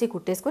ఫోల్డ్ చేసి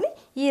కుట్టేసుకొని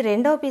ఈ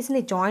రెండవ పీస్ని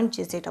జాయిన్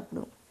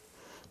చేసేటప్పుడు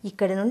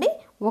ఇక్కడ నుండి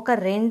ఒక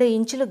 2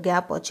 ఇంచులు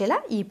గ్యాప్ వచ్చేలా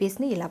ఈ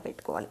పీస్ని ఇలా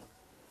పెట్టుకోవాలి.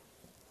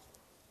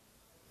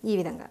 ఈ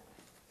విధంగా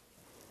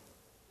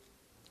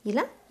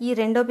ఇలా ఈ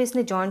రెండో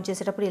పీస్ని జాయిన్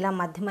చేసేటప్పుడు ఇలా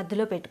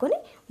మధ్యలో పెట్టుకొని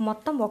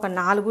మొత్తం ఒక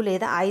 4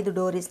 లేదా 5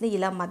 డోరీస్ని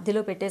ఇలా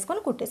మధ్యలో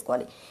పెట్టేసుకొని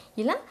కుట్టేసుకోవాలి.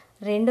 ఇలా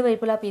 2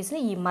 వైపులా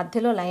పీస్ని ఈ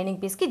మధ్యలో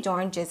లైనింగ్ పీస్కి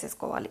జాయిన్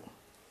చేసేసుకోవాలి.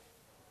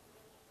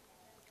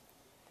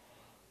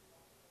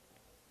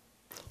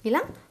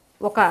 ఇలా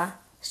ఒక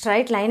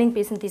స్ట్రైట్ లైనింగ్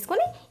పీస్ని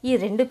తీసుకొని ఈ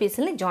 2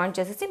 పీసులని జాయిన్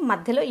చేసేసి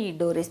మధ్యలో ఈ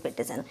డోరీస్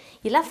పెట్టేశాను.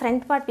 ఇలా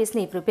ఫ్రంట్ పార్ట్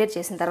పీస్ని ప్రిపేర్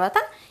చేసిన తర్వాత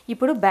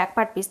ఇప్పుడు బ్యాక్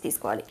పార్ట్ పీస్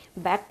తీసుకోవాలి.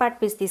 బ్యాక్ పార్ట్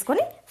పీస్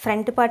తీసుకొని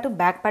ఫ్రంట్ పార్ట్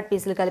బ్యాక్ పార్ట్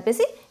పీసులు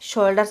కలిపేసి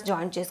షోల్డర్స్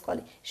జాయిన్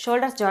చేసుకోవాలి.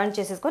 షోల్డర్స్ జాయిన్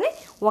చేసేసుకొని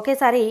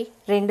ఒకేసారి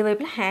 2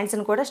 వైపులా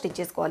హ్యాండ్స్ని కూడా స్టిచ్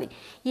చేసుకోవాలి.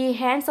 ఈ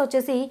హ్యాండ్స్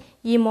వచ్చేసి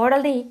ఈ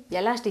మోడల్ని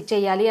ఎలా స్టిచ్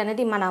చేయాలి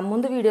అనేది మన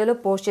ముందు వీడియోలో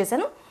పోస్ట్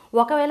చేశాను.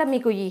 ఒకవేళ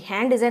మీకు ఈ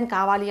హ్యాండ్ డిజైన్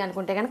కావాలి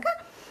అనుకుంటే కనుక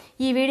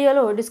ఈ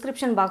వీడియోలో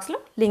డిస్క్రిప్షన్ బాక్స్లో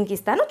లింక్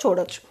ఇస్తాను,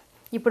 చూడొచ్చు.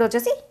 ఇప్పుడు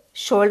వచ్చేసి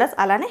షోల్డర్స్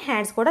అలానే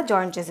హ్యాండ్స్ కూడా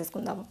జాయిన్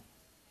చేసేసుకుందాము.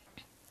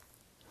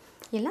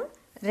 ఇలా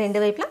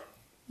 2 వైపులా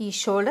ఈ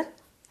షోల్డర్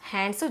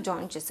హ్యాండ్స్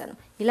జాయిన్ చేశాను.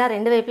 ఇలా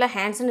 2 వైపులా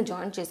హ్యాండ్స్ని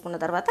జాయిన్ చేసుకున్న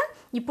తర్వాత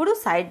ఇప్పుడు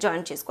సైడ్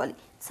జాయిన్ చేసుకోవాలి.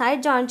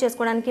 సైడ్ జాయిన్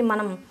చేసుకోవడానికి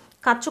మనం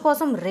ఖర్చు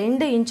కోసం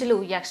 2 ఇంచులు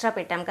ఎక్స్ట్రా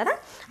పెట్టాం కదా,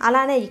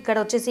 అలానే ఇక్కడ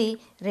వచ్చేసి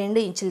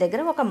 2 ఇంచుల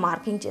దగ్గర ఒక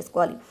మార్కింగ్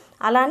చేసుకోవాలి.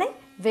 అలానే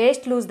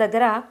వేస్ట్ లూజ్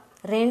దగ్గర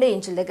 2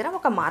 ఇంచుల దగ్గర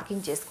ఒక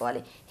మార్కింగ్ చేసుకోవాలి.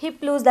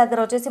 హిప్ లూజ్ దగ్గర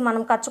వచ్చేసి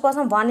మనం ఖర్చు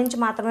కోసం 1 ఇంచ్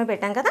మాత్రమే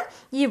పెట్టాం కదా,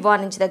 ఈ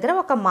 1 ఇంచ్ దగ్గర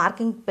ఒక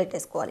మార్కింగ్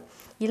పెట్టేసుకోవాలి.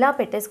 ఇలా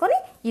పెట్టేసుకొని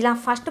ఇలా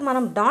ఫస్ట్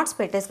మనం డాట్స్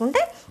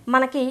పెట్టేసుకుంటే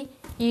మనకి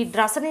ఈ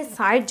డ్రెస్ని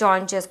సైడ్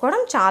జాయిన్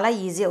చేసుకోవడం చాలా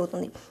ఈజీ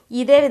అవుతుంది.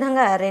 ఇదే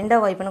విధంగా రెండో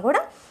వైపున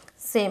కూడా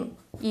సేమ్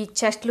ఈ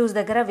చెస్ట్ లూజ్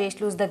దగ్గర,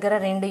 వేస్ట్ లూజ్ దగ్గర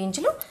 2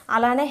 ఇంచులు,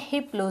 అలానే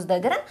హిప్ లూజ్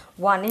దగ్గర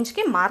 1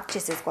 ఇంచ్కి మార్క్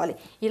చేసేసుకోవాలి.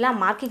 ఇలా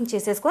మార్కింగ్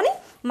చేసేసుకొని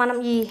మనం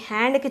ఈ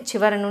హ్యాండ్కి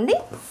చివరి నుండి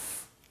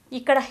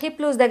ఇక్కడ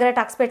హిప్ లూజ్ దగ్గర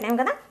టక్స్ పెట్టాం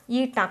కదా,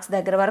 ఈ టక్స్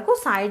దగ్గర వరకు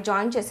సైడ్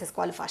జాయిన్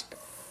చేసేసుకోవాలి ఫస్ట్.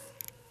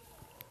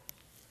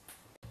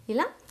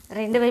 ఇలా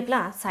 2 వైపులా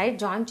సైడ్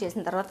జాయిన్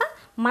చేసిన తర్వాత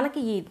మనకి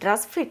ఈ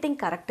డ్రెస్ ఫిట్టింగ్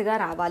కరెక్ట్గా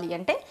రావాలి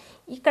అంటే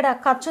ఇక్కడ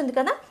ఖర్చు ఉంది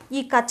కదా,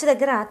 ఈ ఖర్చు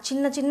దగ్గర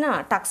చిన్న చిన్న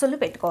టక్సులు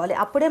పెట్టుకోవాలి.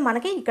 అప్పుడే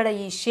మనకి ఇక్కడ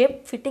ఈ షేప్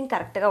ఫిట్టింగ్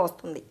కరెక్ట్గా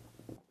వస్తుంది.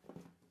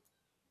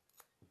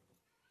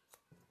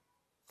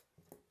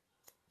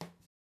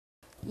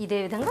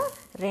 ఇదే విధంగా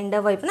రెండో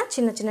వైపున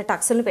చిన్న చిన్న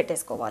టక్సులు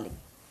పెట్టేసుకోవాలి.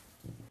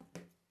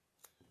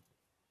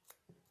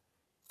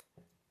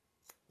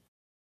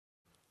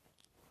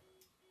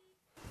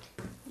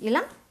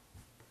 ఇలా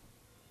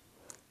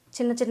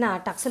చిన్న చిన్న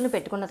టక్స్ని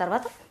పెట్టుకున్న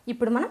తర్వాత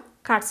ఇప్పుడు మనం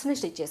కట్స్ని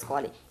స్టిచ్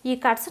చేసుకోవాలి. ఈ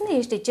కట్స్ని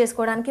స్టిచ్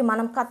చేసుకోవడానికి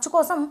మనం ఖర్చు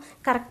కోసం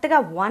కరెక్ట్గా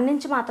 1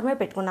 ఇంచ్ మాత్రమే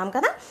పెట్టుకున్నాం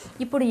కదా,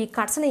 ఇప్పుడు ఈ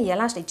కట్స్ని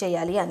ఎలా స్టిచ్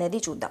చేయాలి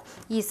అనేది చూద్దాం.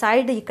 ఈ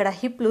సైడ్ ఇక్కడ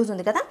హిప్ లూజ్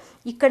ఉంది కదా,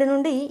 ఇక్కడ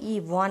నుండి ఈ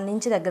 1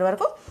 ఇంచ్ దగ్గర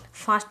వరకు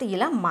ఫస్ట్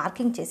ఇలా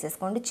మార్కింగ్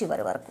చేసేసుకోండి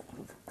చివరి వరకు.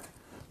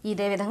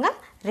 ఇదే విధంగా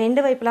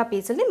 2 వైపులా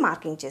పీసుల్ని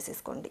మార్కింగ్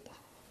చేసేసుకోండి.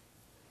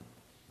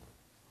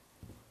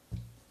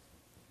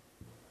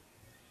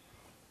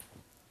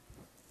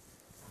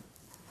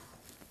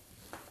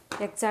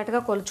 ఎగ్జాక్ట్గా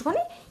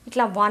కొలుచుకొని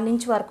ఇట్లా 1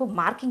 ఇంచ్ వరకు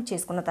మార్కింగ్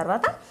చేసుకున్న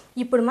తర్వాత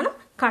ఇప్పుడు మనం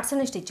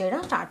కట్స్ని స్టిచ్ చేయడం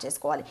స్టార్ట్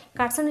చేసుకోవాలి.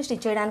 కట్స్ని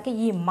స్టిచ్ చేయడానికి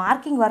ఈ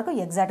మార్కింగ్ వరకు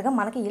ఎగ్జాక్ట్గా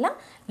మనకి ఇలా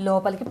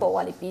లోపలికి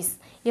పోవాలి పీస్.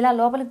 ఇలా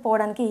లోపలికి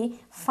పోవడానికి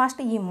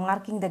ఫస్ట్ ఈ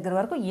మార్కింగ్ దగ్గర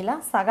వరకు ఇలా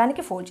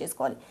సగానికి ఫోల్డ్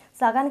చేసుకోవాలి.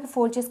 సగానికి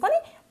ఫోల్డ్ చేసుకొని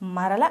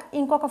మరలా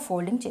ఇంకొక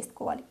ఫోల్డింగ్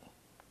చేసుకోవాలి.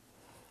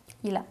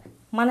 ఇలా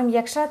మనం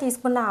ఎక్స్ట్రా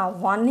తీసుకున్న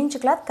 1 ఇంచ్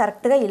క్లాత్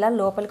కరెక్ట్గా ఇలా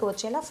లోపలికి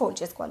వచ్చేలా ఫోల్డ్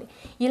చేసుకోవాలి.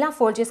 ఇలా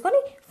ఫోల్డ్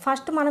చేసుకొని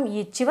ఫస్ట్ మనం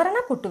ఈ చివరన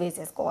కుట్టు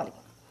వేసేసుకోవాలి.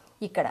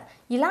 ఇక్కడ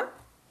ఇలా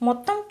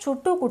మొత్తం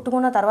చుట్టూ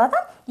కుట్టుకున్న తర్వాత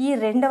ఈ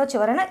రెండవ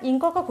చివరన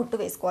ఇంకొక కుట్టు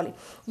వేసుకోవాలి.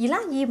 ఇలా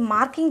ఈ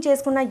మార్కింగ్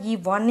చేసుకున్న ఈ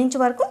 1 ఇంచ్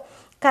వరకు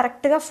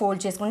కరెక్ట్గా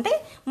ఫోల్డ్ చేసుకుంటే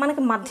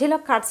మనకి మధ్యలో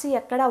కట్స్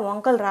ఎక్కడ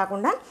వంకలు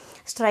రాకుండా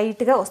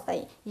స్ట్రైట్గా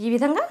వస్తాయి. ఈ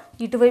విధంగా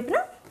ఇటువైపున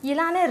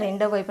ఇలానే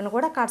రెండో వైపున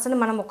కూడా కట్స్ని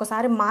మనం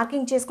ఒకసారి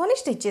మార్కింగ్ చేసుకొని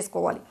స్టిచ్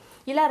చేసుకోవాలి.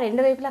 ఇలా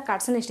రెండు వైపులా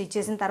కట్స్ని స్టిచ్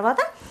చేసిన తర్వాత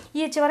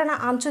ఈ చివరన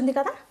అంచు ఉంది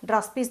కదా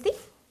డ్రెస్ పీస్ది,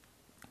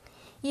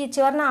 ఈ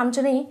చివరన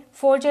అంచుని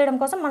ఫోల్డ్ చేయడం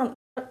కోసం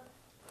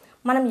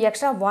మనం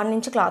ఎక్స్ట్రా 1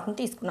 ఇంచ్ క్లాత్ని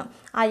తీసుకున్నాం.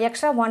 ఆ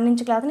ఎక్స్ట్రా 1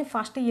 ఇంచ్ క్లాత్ని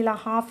ఫస్ట్ ఇలా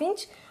 1/2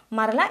 ఇంచ్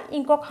మరలా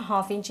ఇంకొక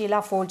 1/2 ఇంచ్ ఇలా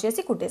ఫోల్డ్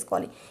చేసి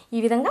కుట్టేసుకోవాలి. ఈ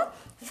విధంగా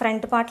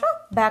ఫ్రంట్ పార్ట్లో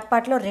బ్యాక్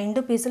పార్ట్లో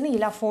రెండు పీసులని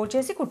ఇలా ఫోల్డ్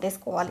చేసి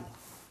కుట్టేసుకోవాలి.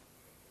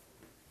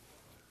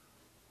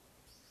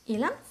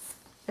 ఇలా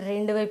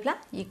రెండు వైపులా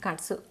ఈ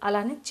కట్స్,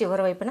 అలానే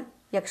చివరి వైపున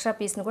ఎక్స్ట్రా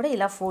పీస్ని కూడా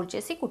ఇలా ఫోల్డ్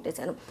చేసి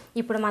కుట్టేశాను.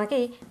 ఇప్పుడు మనకి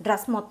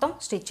డ్రెస్ మొత్తం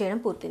స్టిచ్ చేయడం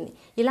పూర్తింది.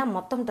 ఇలా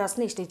మొత్తం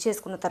డ్రెస్ని స్టిచ్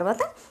చేసుకున్న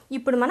తర్వాత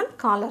ఇప్పుడు మనం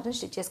కాలర్ని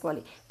స్టిచ్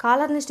చేసుకోవాలి.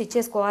 కాలర్ని స్టిచ్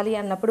చేసుకోవాలి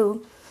అన్నప్పుడు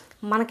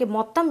మనకి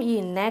మొత్తం ఈ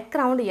నెక్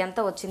రౌండ్ ఎంత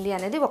వచ్చింది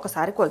అనేది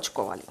ఒకసారి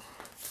కొలుచుకోవాలి.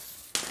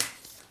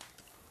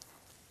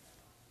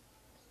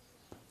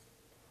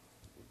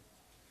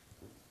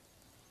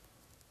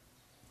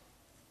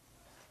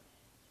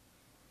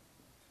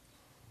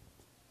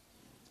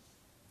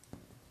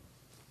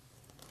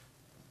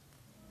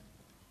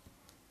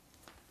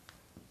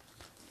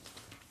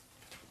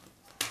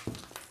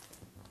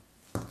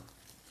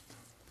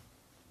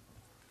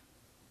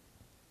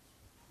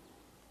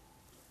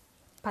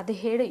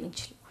 పదిహేడు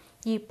ఇంచులు.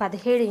 ఈ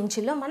 17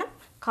 ఇంచుల్లో మనం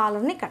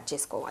కాలర్ని కట్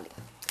చేసుకోవాలి.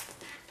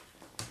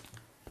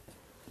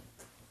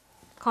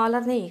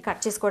 కాలర్ని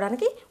కట్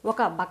చేసుకోవడానికి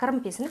ఒక బకరం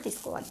పీస్ని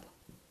తీసుకోవాలి.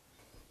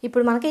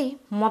 ఇప్పుడు మనకి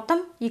మొత్తం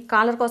ఈ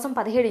కాలర్ కోసం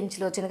 17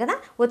 ఇంచులు వచ్చింది కదా,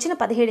 వచ్చిన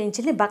 17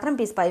 ఇంచుల్ని బకరం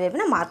పీస్ పై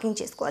వైపున మార్కింగ్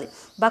చేసుకోవాలి.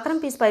 బకరం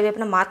పీస్ పై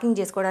వైపున మార్కింగ్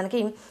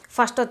చేసుకోవడానికి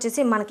ఫస్ట్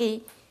వచ్చేసి మనకి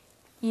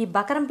ఈ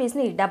బకరం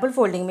పీస్ని డబుల్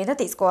ఫోల్డింగ్ మీద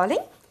తీసుకోవాలి.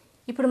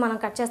 ఇప్పుడు మనం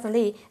కట్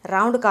చేస్తుంది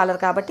రౌండ్ కాలర్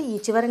కాబట్టి ఈ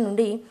చివరి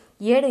నుండి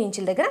 7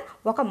 ఇంచుల దగ్గర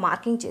ఒక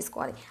మార్కింగ్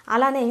చేసుకోవాలి.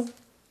 అలానే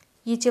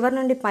ఈ చివరి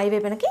నుండి పై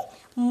వైపునకి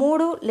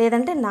 3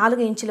 లేదంటే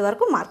 4 ఇంచుల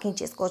వరకు మార్కింగ్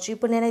చేసుకోవచ్చు.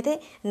 ఇప్పుడు నేనైతే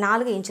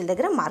 4 ఇంచుల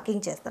దగ్గర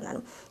మార్కింగ్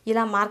చేస్తున్నాను.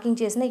 ఇలా మార్కింగ్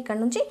చేసిన ఇక్కడ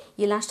నుంచి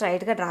ఇలా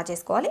స్ట్రైట్గా డ్రా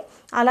చేసుకోవాలి.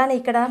 అలానే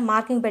ఇక్కడ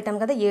మార్కింగ్ పెట్టాం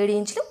కదా 7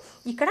 ఇంచులు,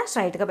 ఇక్కడ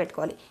స్ట్రైట్గా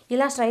పెట్టుకోవాలి.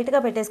 ఇలా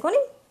స్ట్రైట్గా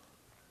పెట్టేసుకొని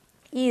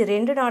ఈ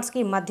రెండు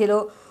డాట్స్కి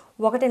మధ్యలో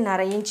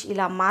 1.5 ఇంచ్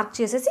ఇలా మార్క్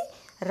చేసేసి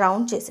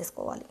రౌండ్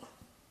చేసేసుకోవాలి.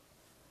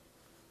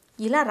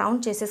 ఇలా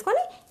రౌండ్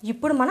చేసేసుకొని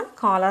ఇప్పుడు మనం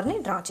కాలర్ని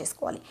డ్రా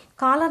చేసుకోవాలి.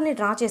 కాలర్ని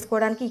డ్రా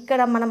చేసుకోవడానికి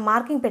ఇక్కడ మనం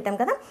మార్కింగ్ పెట్టాం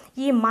కదా,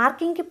 ఈ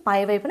మార్కింగ్కి పై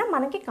వైపున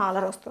మనకి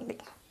కాలర్ వస్తుంది.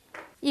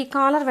 ఈ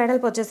కాలర్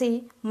వెడల్పు వచ్చేసి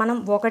మనం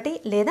 1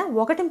 లేదా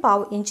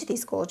 1.5 ఇంచ్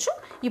తీసుకోవచ్చు.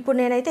 ఇప్పుడు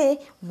నేనైతే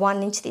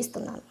 1 ఇంచ్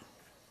తీస్తున్నాను.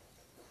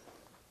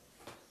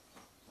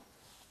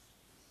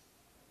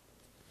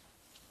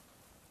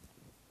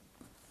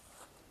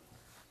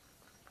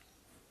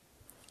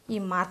 ఈ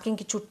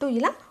మార్కింగ్కి చుట్టూ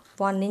ఇలా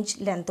 1 ఇంచ్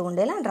లెంత్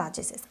ఉండేలా డ్రా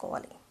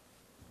చేసేసుకోవాలి.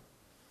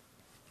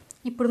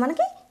 ఇప్పుడు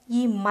మనకి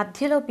ఈ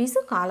మధ్యలో పీసు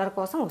కాలర్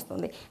కోసం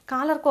వస్తుంది.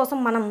 కాలర్ కోసం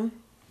మనం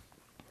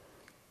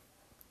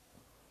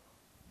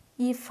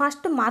ఈ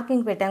ఫస్ట్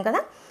మార్కింగ్ పెట్టాం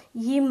కదా,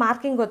 ఈ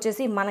మార్కింగ్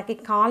వచ్చేసి మనకి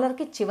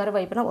కాలర్కి చివరి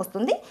వైపున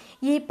వస్తుంది.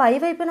 ఈ పై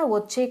వైపున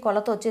వచ్చే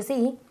కొలత వచ్చేసి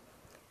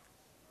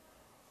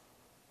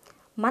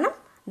మనం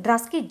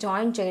డ్రెస్కి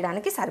జాయిన్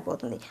చేయడానికి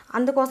సరిపోతుంది.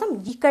 అందుకోసం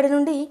ఇక్కడి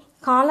నుండి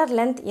కాలర్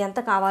లెంత్ ఎంత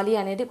కావాలి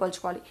అనేది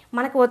కొలుచుకోవాలి.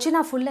 మనకు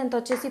వచ్చిన ఫుల్ లెంత్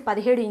వచ్చేసి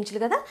 17 ఇంచులు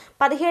కదా,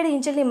 17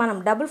 ఇంచుల్ని మనం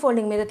డబుల్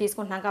ఫోల్డింగ్ మీద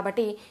తీసుకుంటున్నాం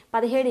కాబట్టి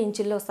 17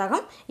 ఇంచుల్లో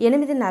సగం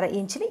 8.5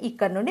 ఇంచుని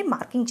ఇక్కడ నుండి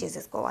మార్కింగ్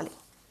చేసేసుకోవాలి.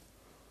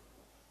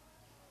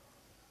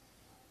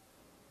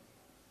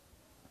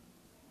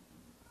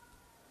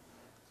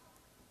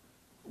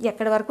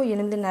 ఎక్కడి వరకు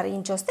 8.5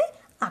 ఇంచ్ వస్తే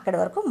అక్కడి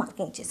వరకు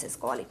మార్కింగ్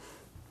చేసేసుకోవాలి.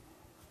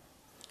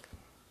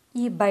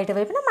 ఈ బయట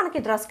వైపున మనకి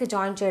డ్రెస్కి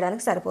జాయిన్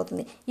చేయడానికి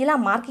సరిపోతుంది. ఇలా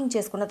మార్కింగ్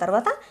చేసుకున్న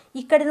తర్వాత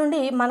ఇక్కడి నుండి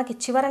మనకి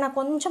చివరన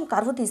కొంచెం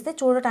కర్వ్ తీస్తే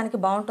చూడటానికి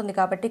బాగుంటుంది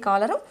కాబట్టి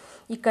కాలరు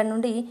ఇక్కడ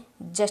నుండి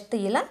జస్ట్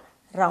ఇలా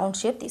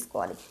రౌండ్ షేప్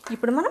తీసుకోవాలి.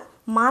 ఇప్పుడు మనం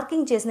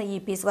మార్కింగ్ చేసిన ఈ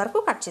పీస్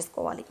వరకు కట్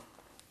చేసుకోవాలి.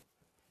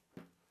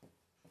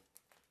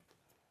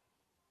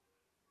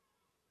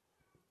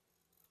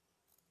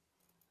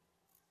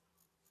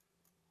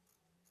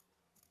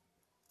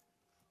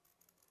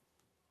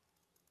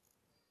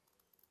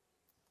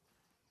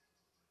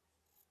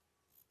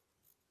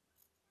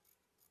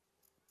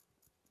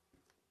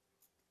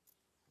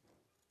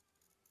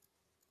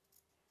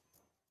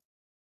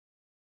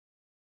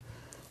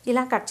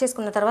 ఇలా కట్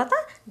చేసుకున్న తర్వాత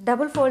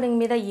డబుల్ ఫోల్డింగ్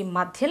మీద ఈ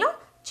మధ్యలో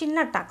చిన్న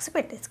టక్స్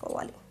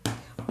పెట్టేసుకోవాలి.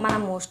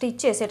 మనము స్టిచ్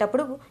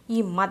చేసేటప్పుడు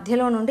ఈ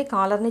మధ్యలో నుండి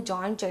కాలర్ని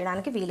జాయిన్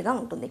చేయడానికి వీలుగా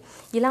ఉంటుంది.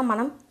 ఇలా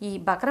మనం ఈ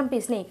బకరం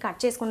పీస్ని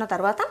కట్ చేసుకున్న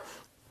తర్వాత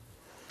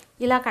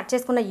ఇలా కట్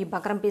చేసుకున్న ఈ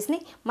బకరం పీస్ని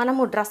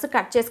మనము డ్రెస్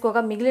కట్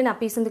చేసుకోగా మిగిలిన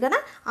పీస్ ఉంది కదా,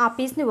 ఆ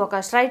పీస్ని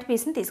ఒక స్ట్రైట్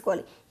పీస్ని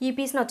తీసుకోవాలి. ఈ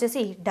పీస్ని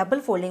వచ్చేసి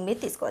డబుల్ ఫోల్డింగ్ మీద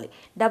తీసుకోవాలి.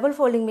 డబుల్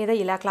ఫోల్డింగ్ మీద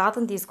ఇలా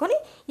క్లాత్ని తీసుకొని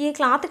ఈ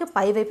క్లాత్కి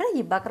పై వైపున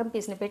ఈ బకరం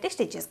పీస్ని పెట్టి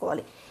స్టిచ్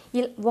చేసుకోవాలి.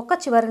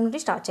 ఒక చివరి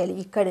నుండి స్టార్ట్ చేయాలి.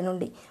 ఇక్కడి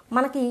నుండి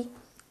మనకి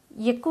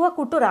ఎక్కువ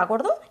కుట్టు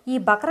రాకూడదు. ఈ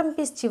బకరం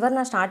పీస్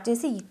చివరన స్టార్ట్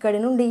చేసి ఇక్కడి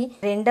నుండి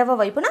రెండవ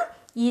వైపున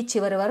ఈ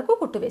చివరి వరకు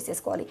కుట్టు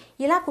వేసేసుకోవాలి.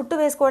 ఇలా కుట్టు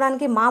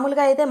వేసుకోవడానికి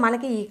మామూలుగా అయితే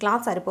మనకి ఈ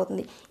క్లాత్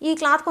సరిపోతుంది. ఈ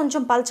క్లాత్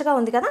కొంచెం పల్చగా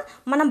ఉంది కదా,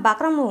 మనం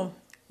బకరము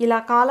ఇలా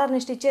కాలర్ని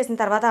స్టిచ్ చేసిన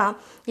తర్వాత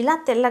ఇలా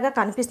తెల్లగా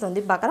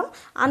కనిపిస్తుంది బకరం.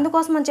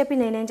 అందుకోసం అని చెప్పి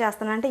నేనేం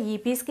చేస్తానంటే ఈ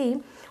పీస్కి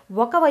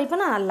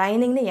ఒకవైపున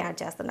లైనింగ్ని యాడ్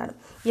చేస్తున్నాను.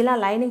 ఇలా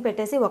లైనింగ్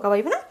పెట్టేసి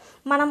ఒకవైపున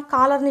మనం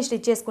కాలర్ని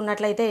స్టిచ్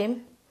చేసుకున్నట్లయితే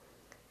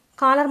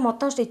కాలర్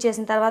మొత్తం స్టిచ్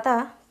చేసిన తర్వాత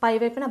పై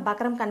వైపున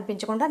బకరం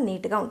కనిపించకుండా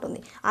నీట్గా ఉంటుంది.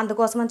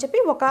 అందుకోసం అని చెప్పి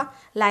ఒక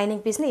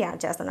లైనింగ్ పీస్ని యాడ్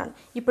చేస్తున్నాను.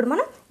 ఇప్పుడు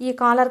మనం ఈ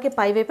కాలర్కి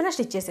పై వైపున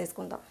స్టిచ్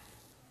చేసేసుకుందాం.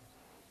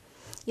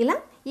 ఇలా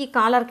ఈ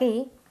కాలర్కి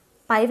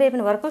పై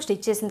వైపున వరకు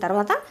స్టిచ్ చేసిన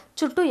తర్వాత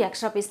చుట్టూ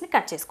ఎక్స్ట్రా పీస్ని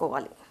కట్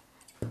చేసుకోవాలి.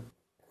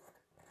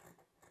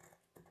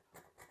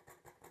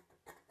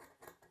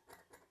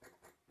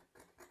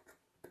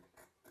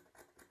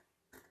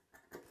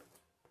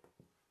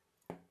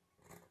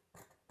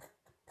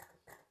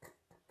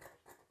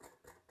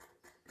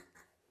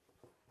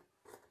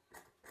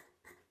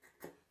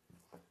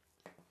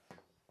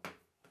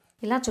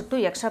 ఇలా చుట్టూ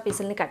ఎక్స్ట్రా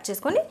పీసుల్ని కట్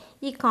చేసుకొని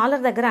ఈ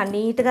కాలర్ దగ్గర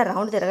నీట్గా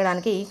రౌండ్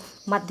తిరగడానికి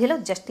మధ్యలో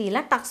జస్ట్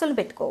ఇలా టక్స్లు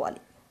పెట్టుకోవాలి.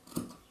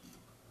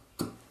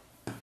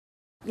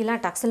 ఇలా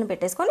టక్స్లను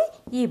పెట్టేసుకొని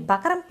ఈ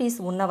బకరం పీస్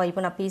ఉన్న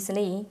వైపున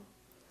పీస్ని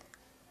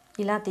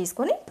ఇలా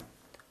తీసుకొని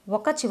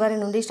ఒక చివరి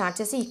నుండి స్టార్ట్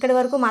చేసి ఇక్కడి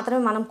వరకు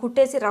మాత్రమే మనం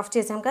కుట్టేసి రఫ్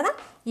చేసాం కదా,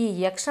 ఈ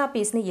ఎక్స్ట్రా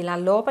పీస్ని ఇలా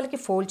లోపలికి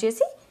ఫోల్డ్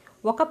చేసి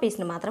ఒక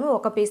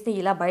పీస్ని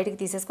ఇలా బయటికి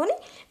తీసేసుకొని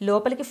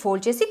లోపలికి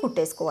ఫోల్డ్ చేసి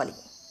కుట్టేసుకోవాలి.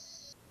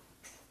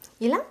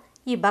 ఇలా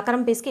ఈ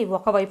బకరం పీస్కి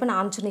ఒకవైపున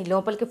ఆంచుని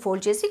లోపలికి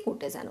ఫోల్డ్ చేసి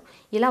కుట్టేశాను.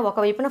 ఇలా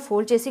ఒకవైపున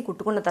ఫోల్డ్ చేసి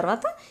కుట్టుకున్న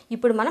తర్వాత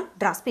ఇప్పుడు మనం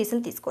డ్రెస్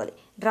పీస్ని తీసుకోవాలి.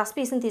 డ్రెస్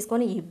పీస్ని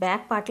తీసుకొని ఈ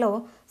బ్యాక్ పార్ట్లో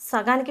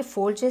సగానికి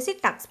ఫోల్డ్ చేసి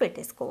టక్స్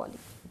పెట్టేసుకోవాలి.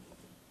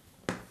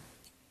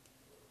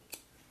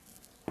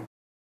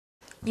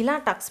 ఇలా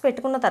టక్స్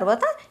పెట్టుకున్న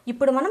తర్వాత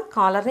ఇప్పుడు మనం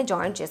కాలర్ని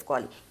జాయింట్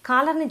చేసుకోవాలి.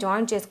 కాలర్ని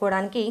జాయింట్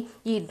చేసుకోవడానికి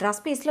ఈ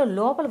డ్రెస్ పీస్లో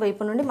లోపల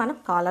వైపు నుండి మనం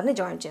కాలర్ని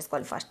జాయింట్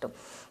చేసుకోవాలి. ఫస్ట్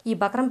ఈ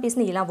బకరం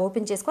పీస్ని ఇలా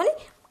ఓపెన్ చేసుకొని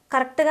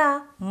కరెక్ట్గా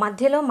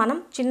మధ్యలో మనం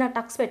చిన్న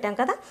టక్స్ పెట్టాం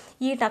కదా,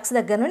 ఈ టక్స్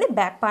దగ్గర నుండి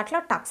బ్యాక్ పార్ట్లో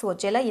టక్స్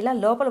వచ్చేలా ఇలా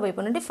లోపల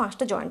వైపు నుండి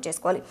ఫస్ట్ జాయింట్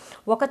చేసుకోవాలి.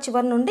 ఒక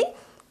చివరి నుండి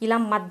ఇలా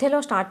మధ్యలో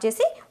స్టార్ట్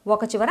చేసి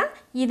ఒక చివర,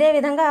 ఇదే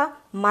విధంగా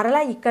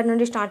మరలా ఇక్కడ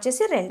నుండి స్టార్ట్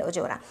చేసి రెండవ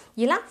చివర,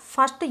 ఇలా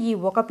ఫస్ట్ ఈ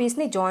ఒక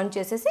పీస్ని జాయింట్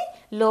చేసేసి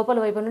లోపల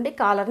వైపు నుండి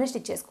కాలర్ని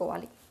స్టిచ్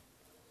చేసుకోవాలి.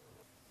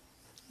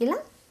 ఇలా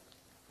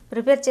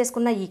ప్రిపేర్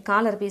చేసుకున్న ఈ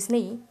కాలర్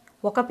పీస్ని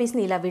ఒక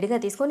పీస్ని ఇలా విడిగా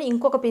తీసుకొని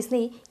ఇంకొక పీస్ని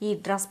ఈ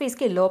డ్రెస్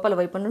పీస్కి లోపల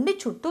వైపు నుండి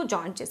చుట్టూ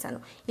జాయింట్ చేశాను.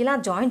 ఇలా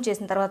జాయింట్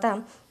చేసిన తర్వాత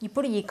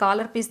ఇప్పుడు ఈ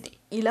కాలర్ పీస్ని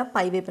ఇలా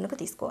పై వైపునకు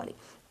తీసుకోవాలి.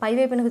 పై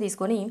వైపునకు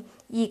తీసుకొని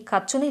ఈ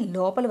ఖర్చుని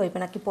లోపల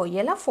వైపునకి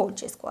పోయేలా ఫోల్డ్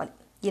చేసుకోవాలి.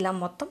 ఇలా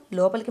మొత్తం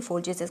లోపలికి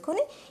ఫోల్డ్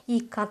చేసేసుకొని ఈ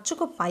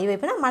ఖర్చుకు పై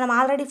వైపున మనం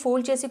ఆల్రెడీ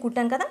ఫోల్డ్ చేసి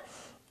కుట్టాం కదా,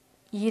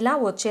 ఇలా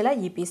వచ్చేలా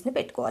ఈ పీస్ని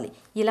పెట్టుకోవాలి.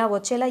 ఇలా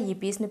వచ్చేలా ఈ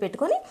పీస్ని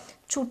పెట్టుకొని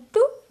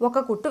చుట్టూ ఒక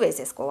కుట్టు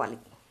వేసేసుకోవాలి.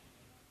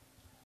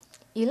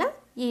 ఇలా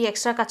ఈ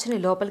ఎక్స్ట్రా ఖర్చుని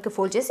లోపలికి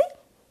ఫోల్డ్ చేసి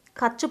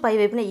ఖర్చు పై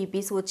వైపున ఈ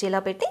పీస్ వచ్చేలా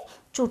పెట్టి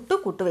చుట్టూ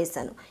కుట్టు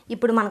వేసాను.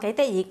 ఇప్పుడు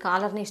మనకైతే ఈ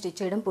కాలర్ని స్టిచ్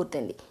చేయడం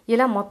పూర్తయింది.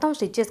 ఇలా మొత్తం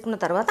స్టిచ్ చేసుకున్న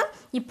తర్వాత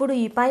ఇప్పుడు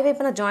ఈ పై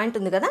వైపున జాయింట్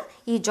ఉంది కదా,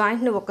 ఈ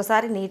జాయింట్ని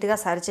ఒక్కసారి నీట్గా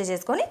సరి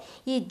చేసుకొని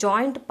ఈ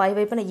జాయింట్ పై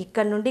వైపున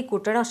ఇక్కడ నుండి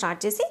కుట్టడం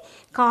స్టార్ట్ చేసి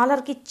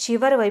కాలర్కి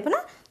చివరి వైపున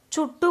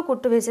చుట్టూ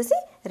కుట్టు వేసేసి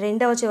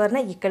రెండవ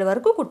చివరిన ఇక్కడి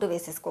వరకు కుట్టు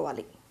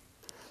వేసేసుకోవాలి.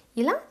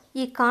 ఇలా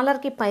ఈ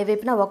కాలర్కి పై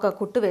వైపున ఒక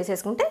కుట్టు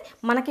వేసేసుకుంటే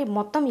మనకి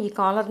మొత్తం ఈ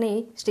కాలర్ని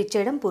స్టిచ్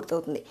చేయడం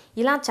పూర్తవుతుంది.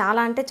 ఇలా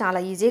చాలా అంటే చాలా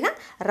ఈజీగా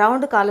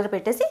రౌండ్ కాలర్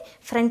పెట్టేసి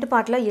ఫ్రంట్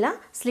పార్ట్లో ఇలా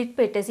స్లిట్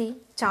పెట్టేసి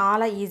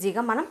చాలా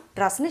ఈజీగా మనం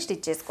డ్రెస్ని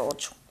స్టిచ్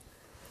చేసుకోవచ్చు.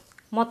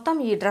 మొత్తం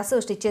ఈ డ్రెస్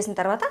స్టిచ్ చేసిన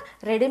తర్వాత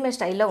రెడీమేడ్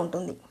స్టైల్లో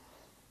ఉంటుంది.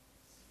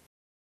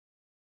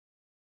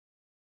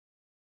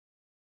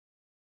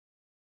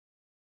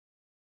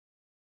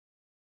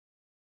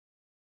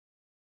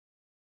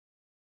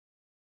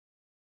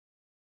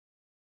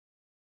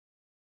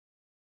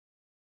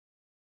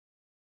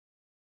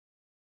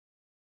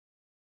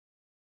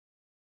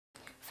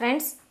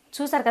 ఫ్రెండ్స్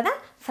చూసారు కదా,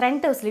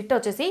 ఫ్రంట్ స్లిట్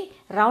వచ్చేసి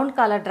round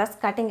caller dress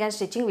cutting and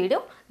stitching video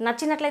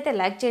నచ్చినట్లయితే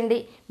లైక్ చేయండి,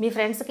 మీ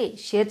ఫ్రెండ్స్కి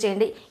షేర్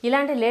చేయండి.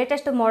 ఇలాంటి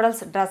లేటెస్ట్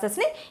మోడల్స్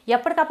డ్రెస్సెస్ని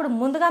ఎప్పటికప్పుడు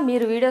ముందుగా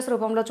మీరు వీడియోస్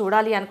రూపంలో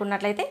చూడాలి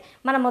అనుకున్నట్లయితే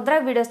మన ముద్ర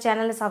వీడియోస్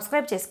ఛానల్ని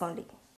సబ్స్క్రైబ్ చేసుకోండి.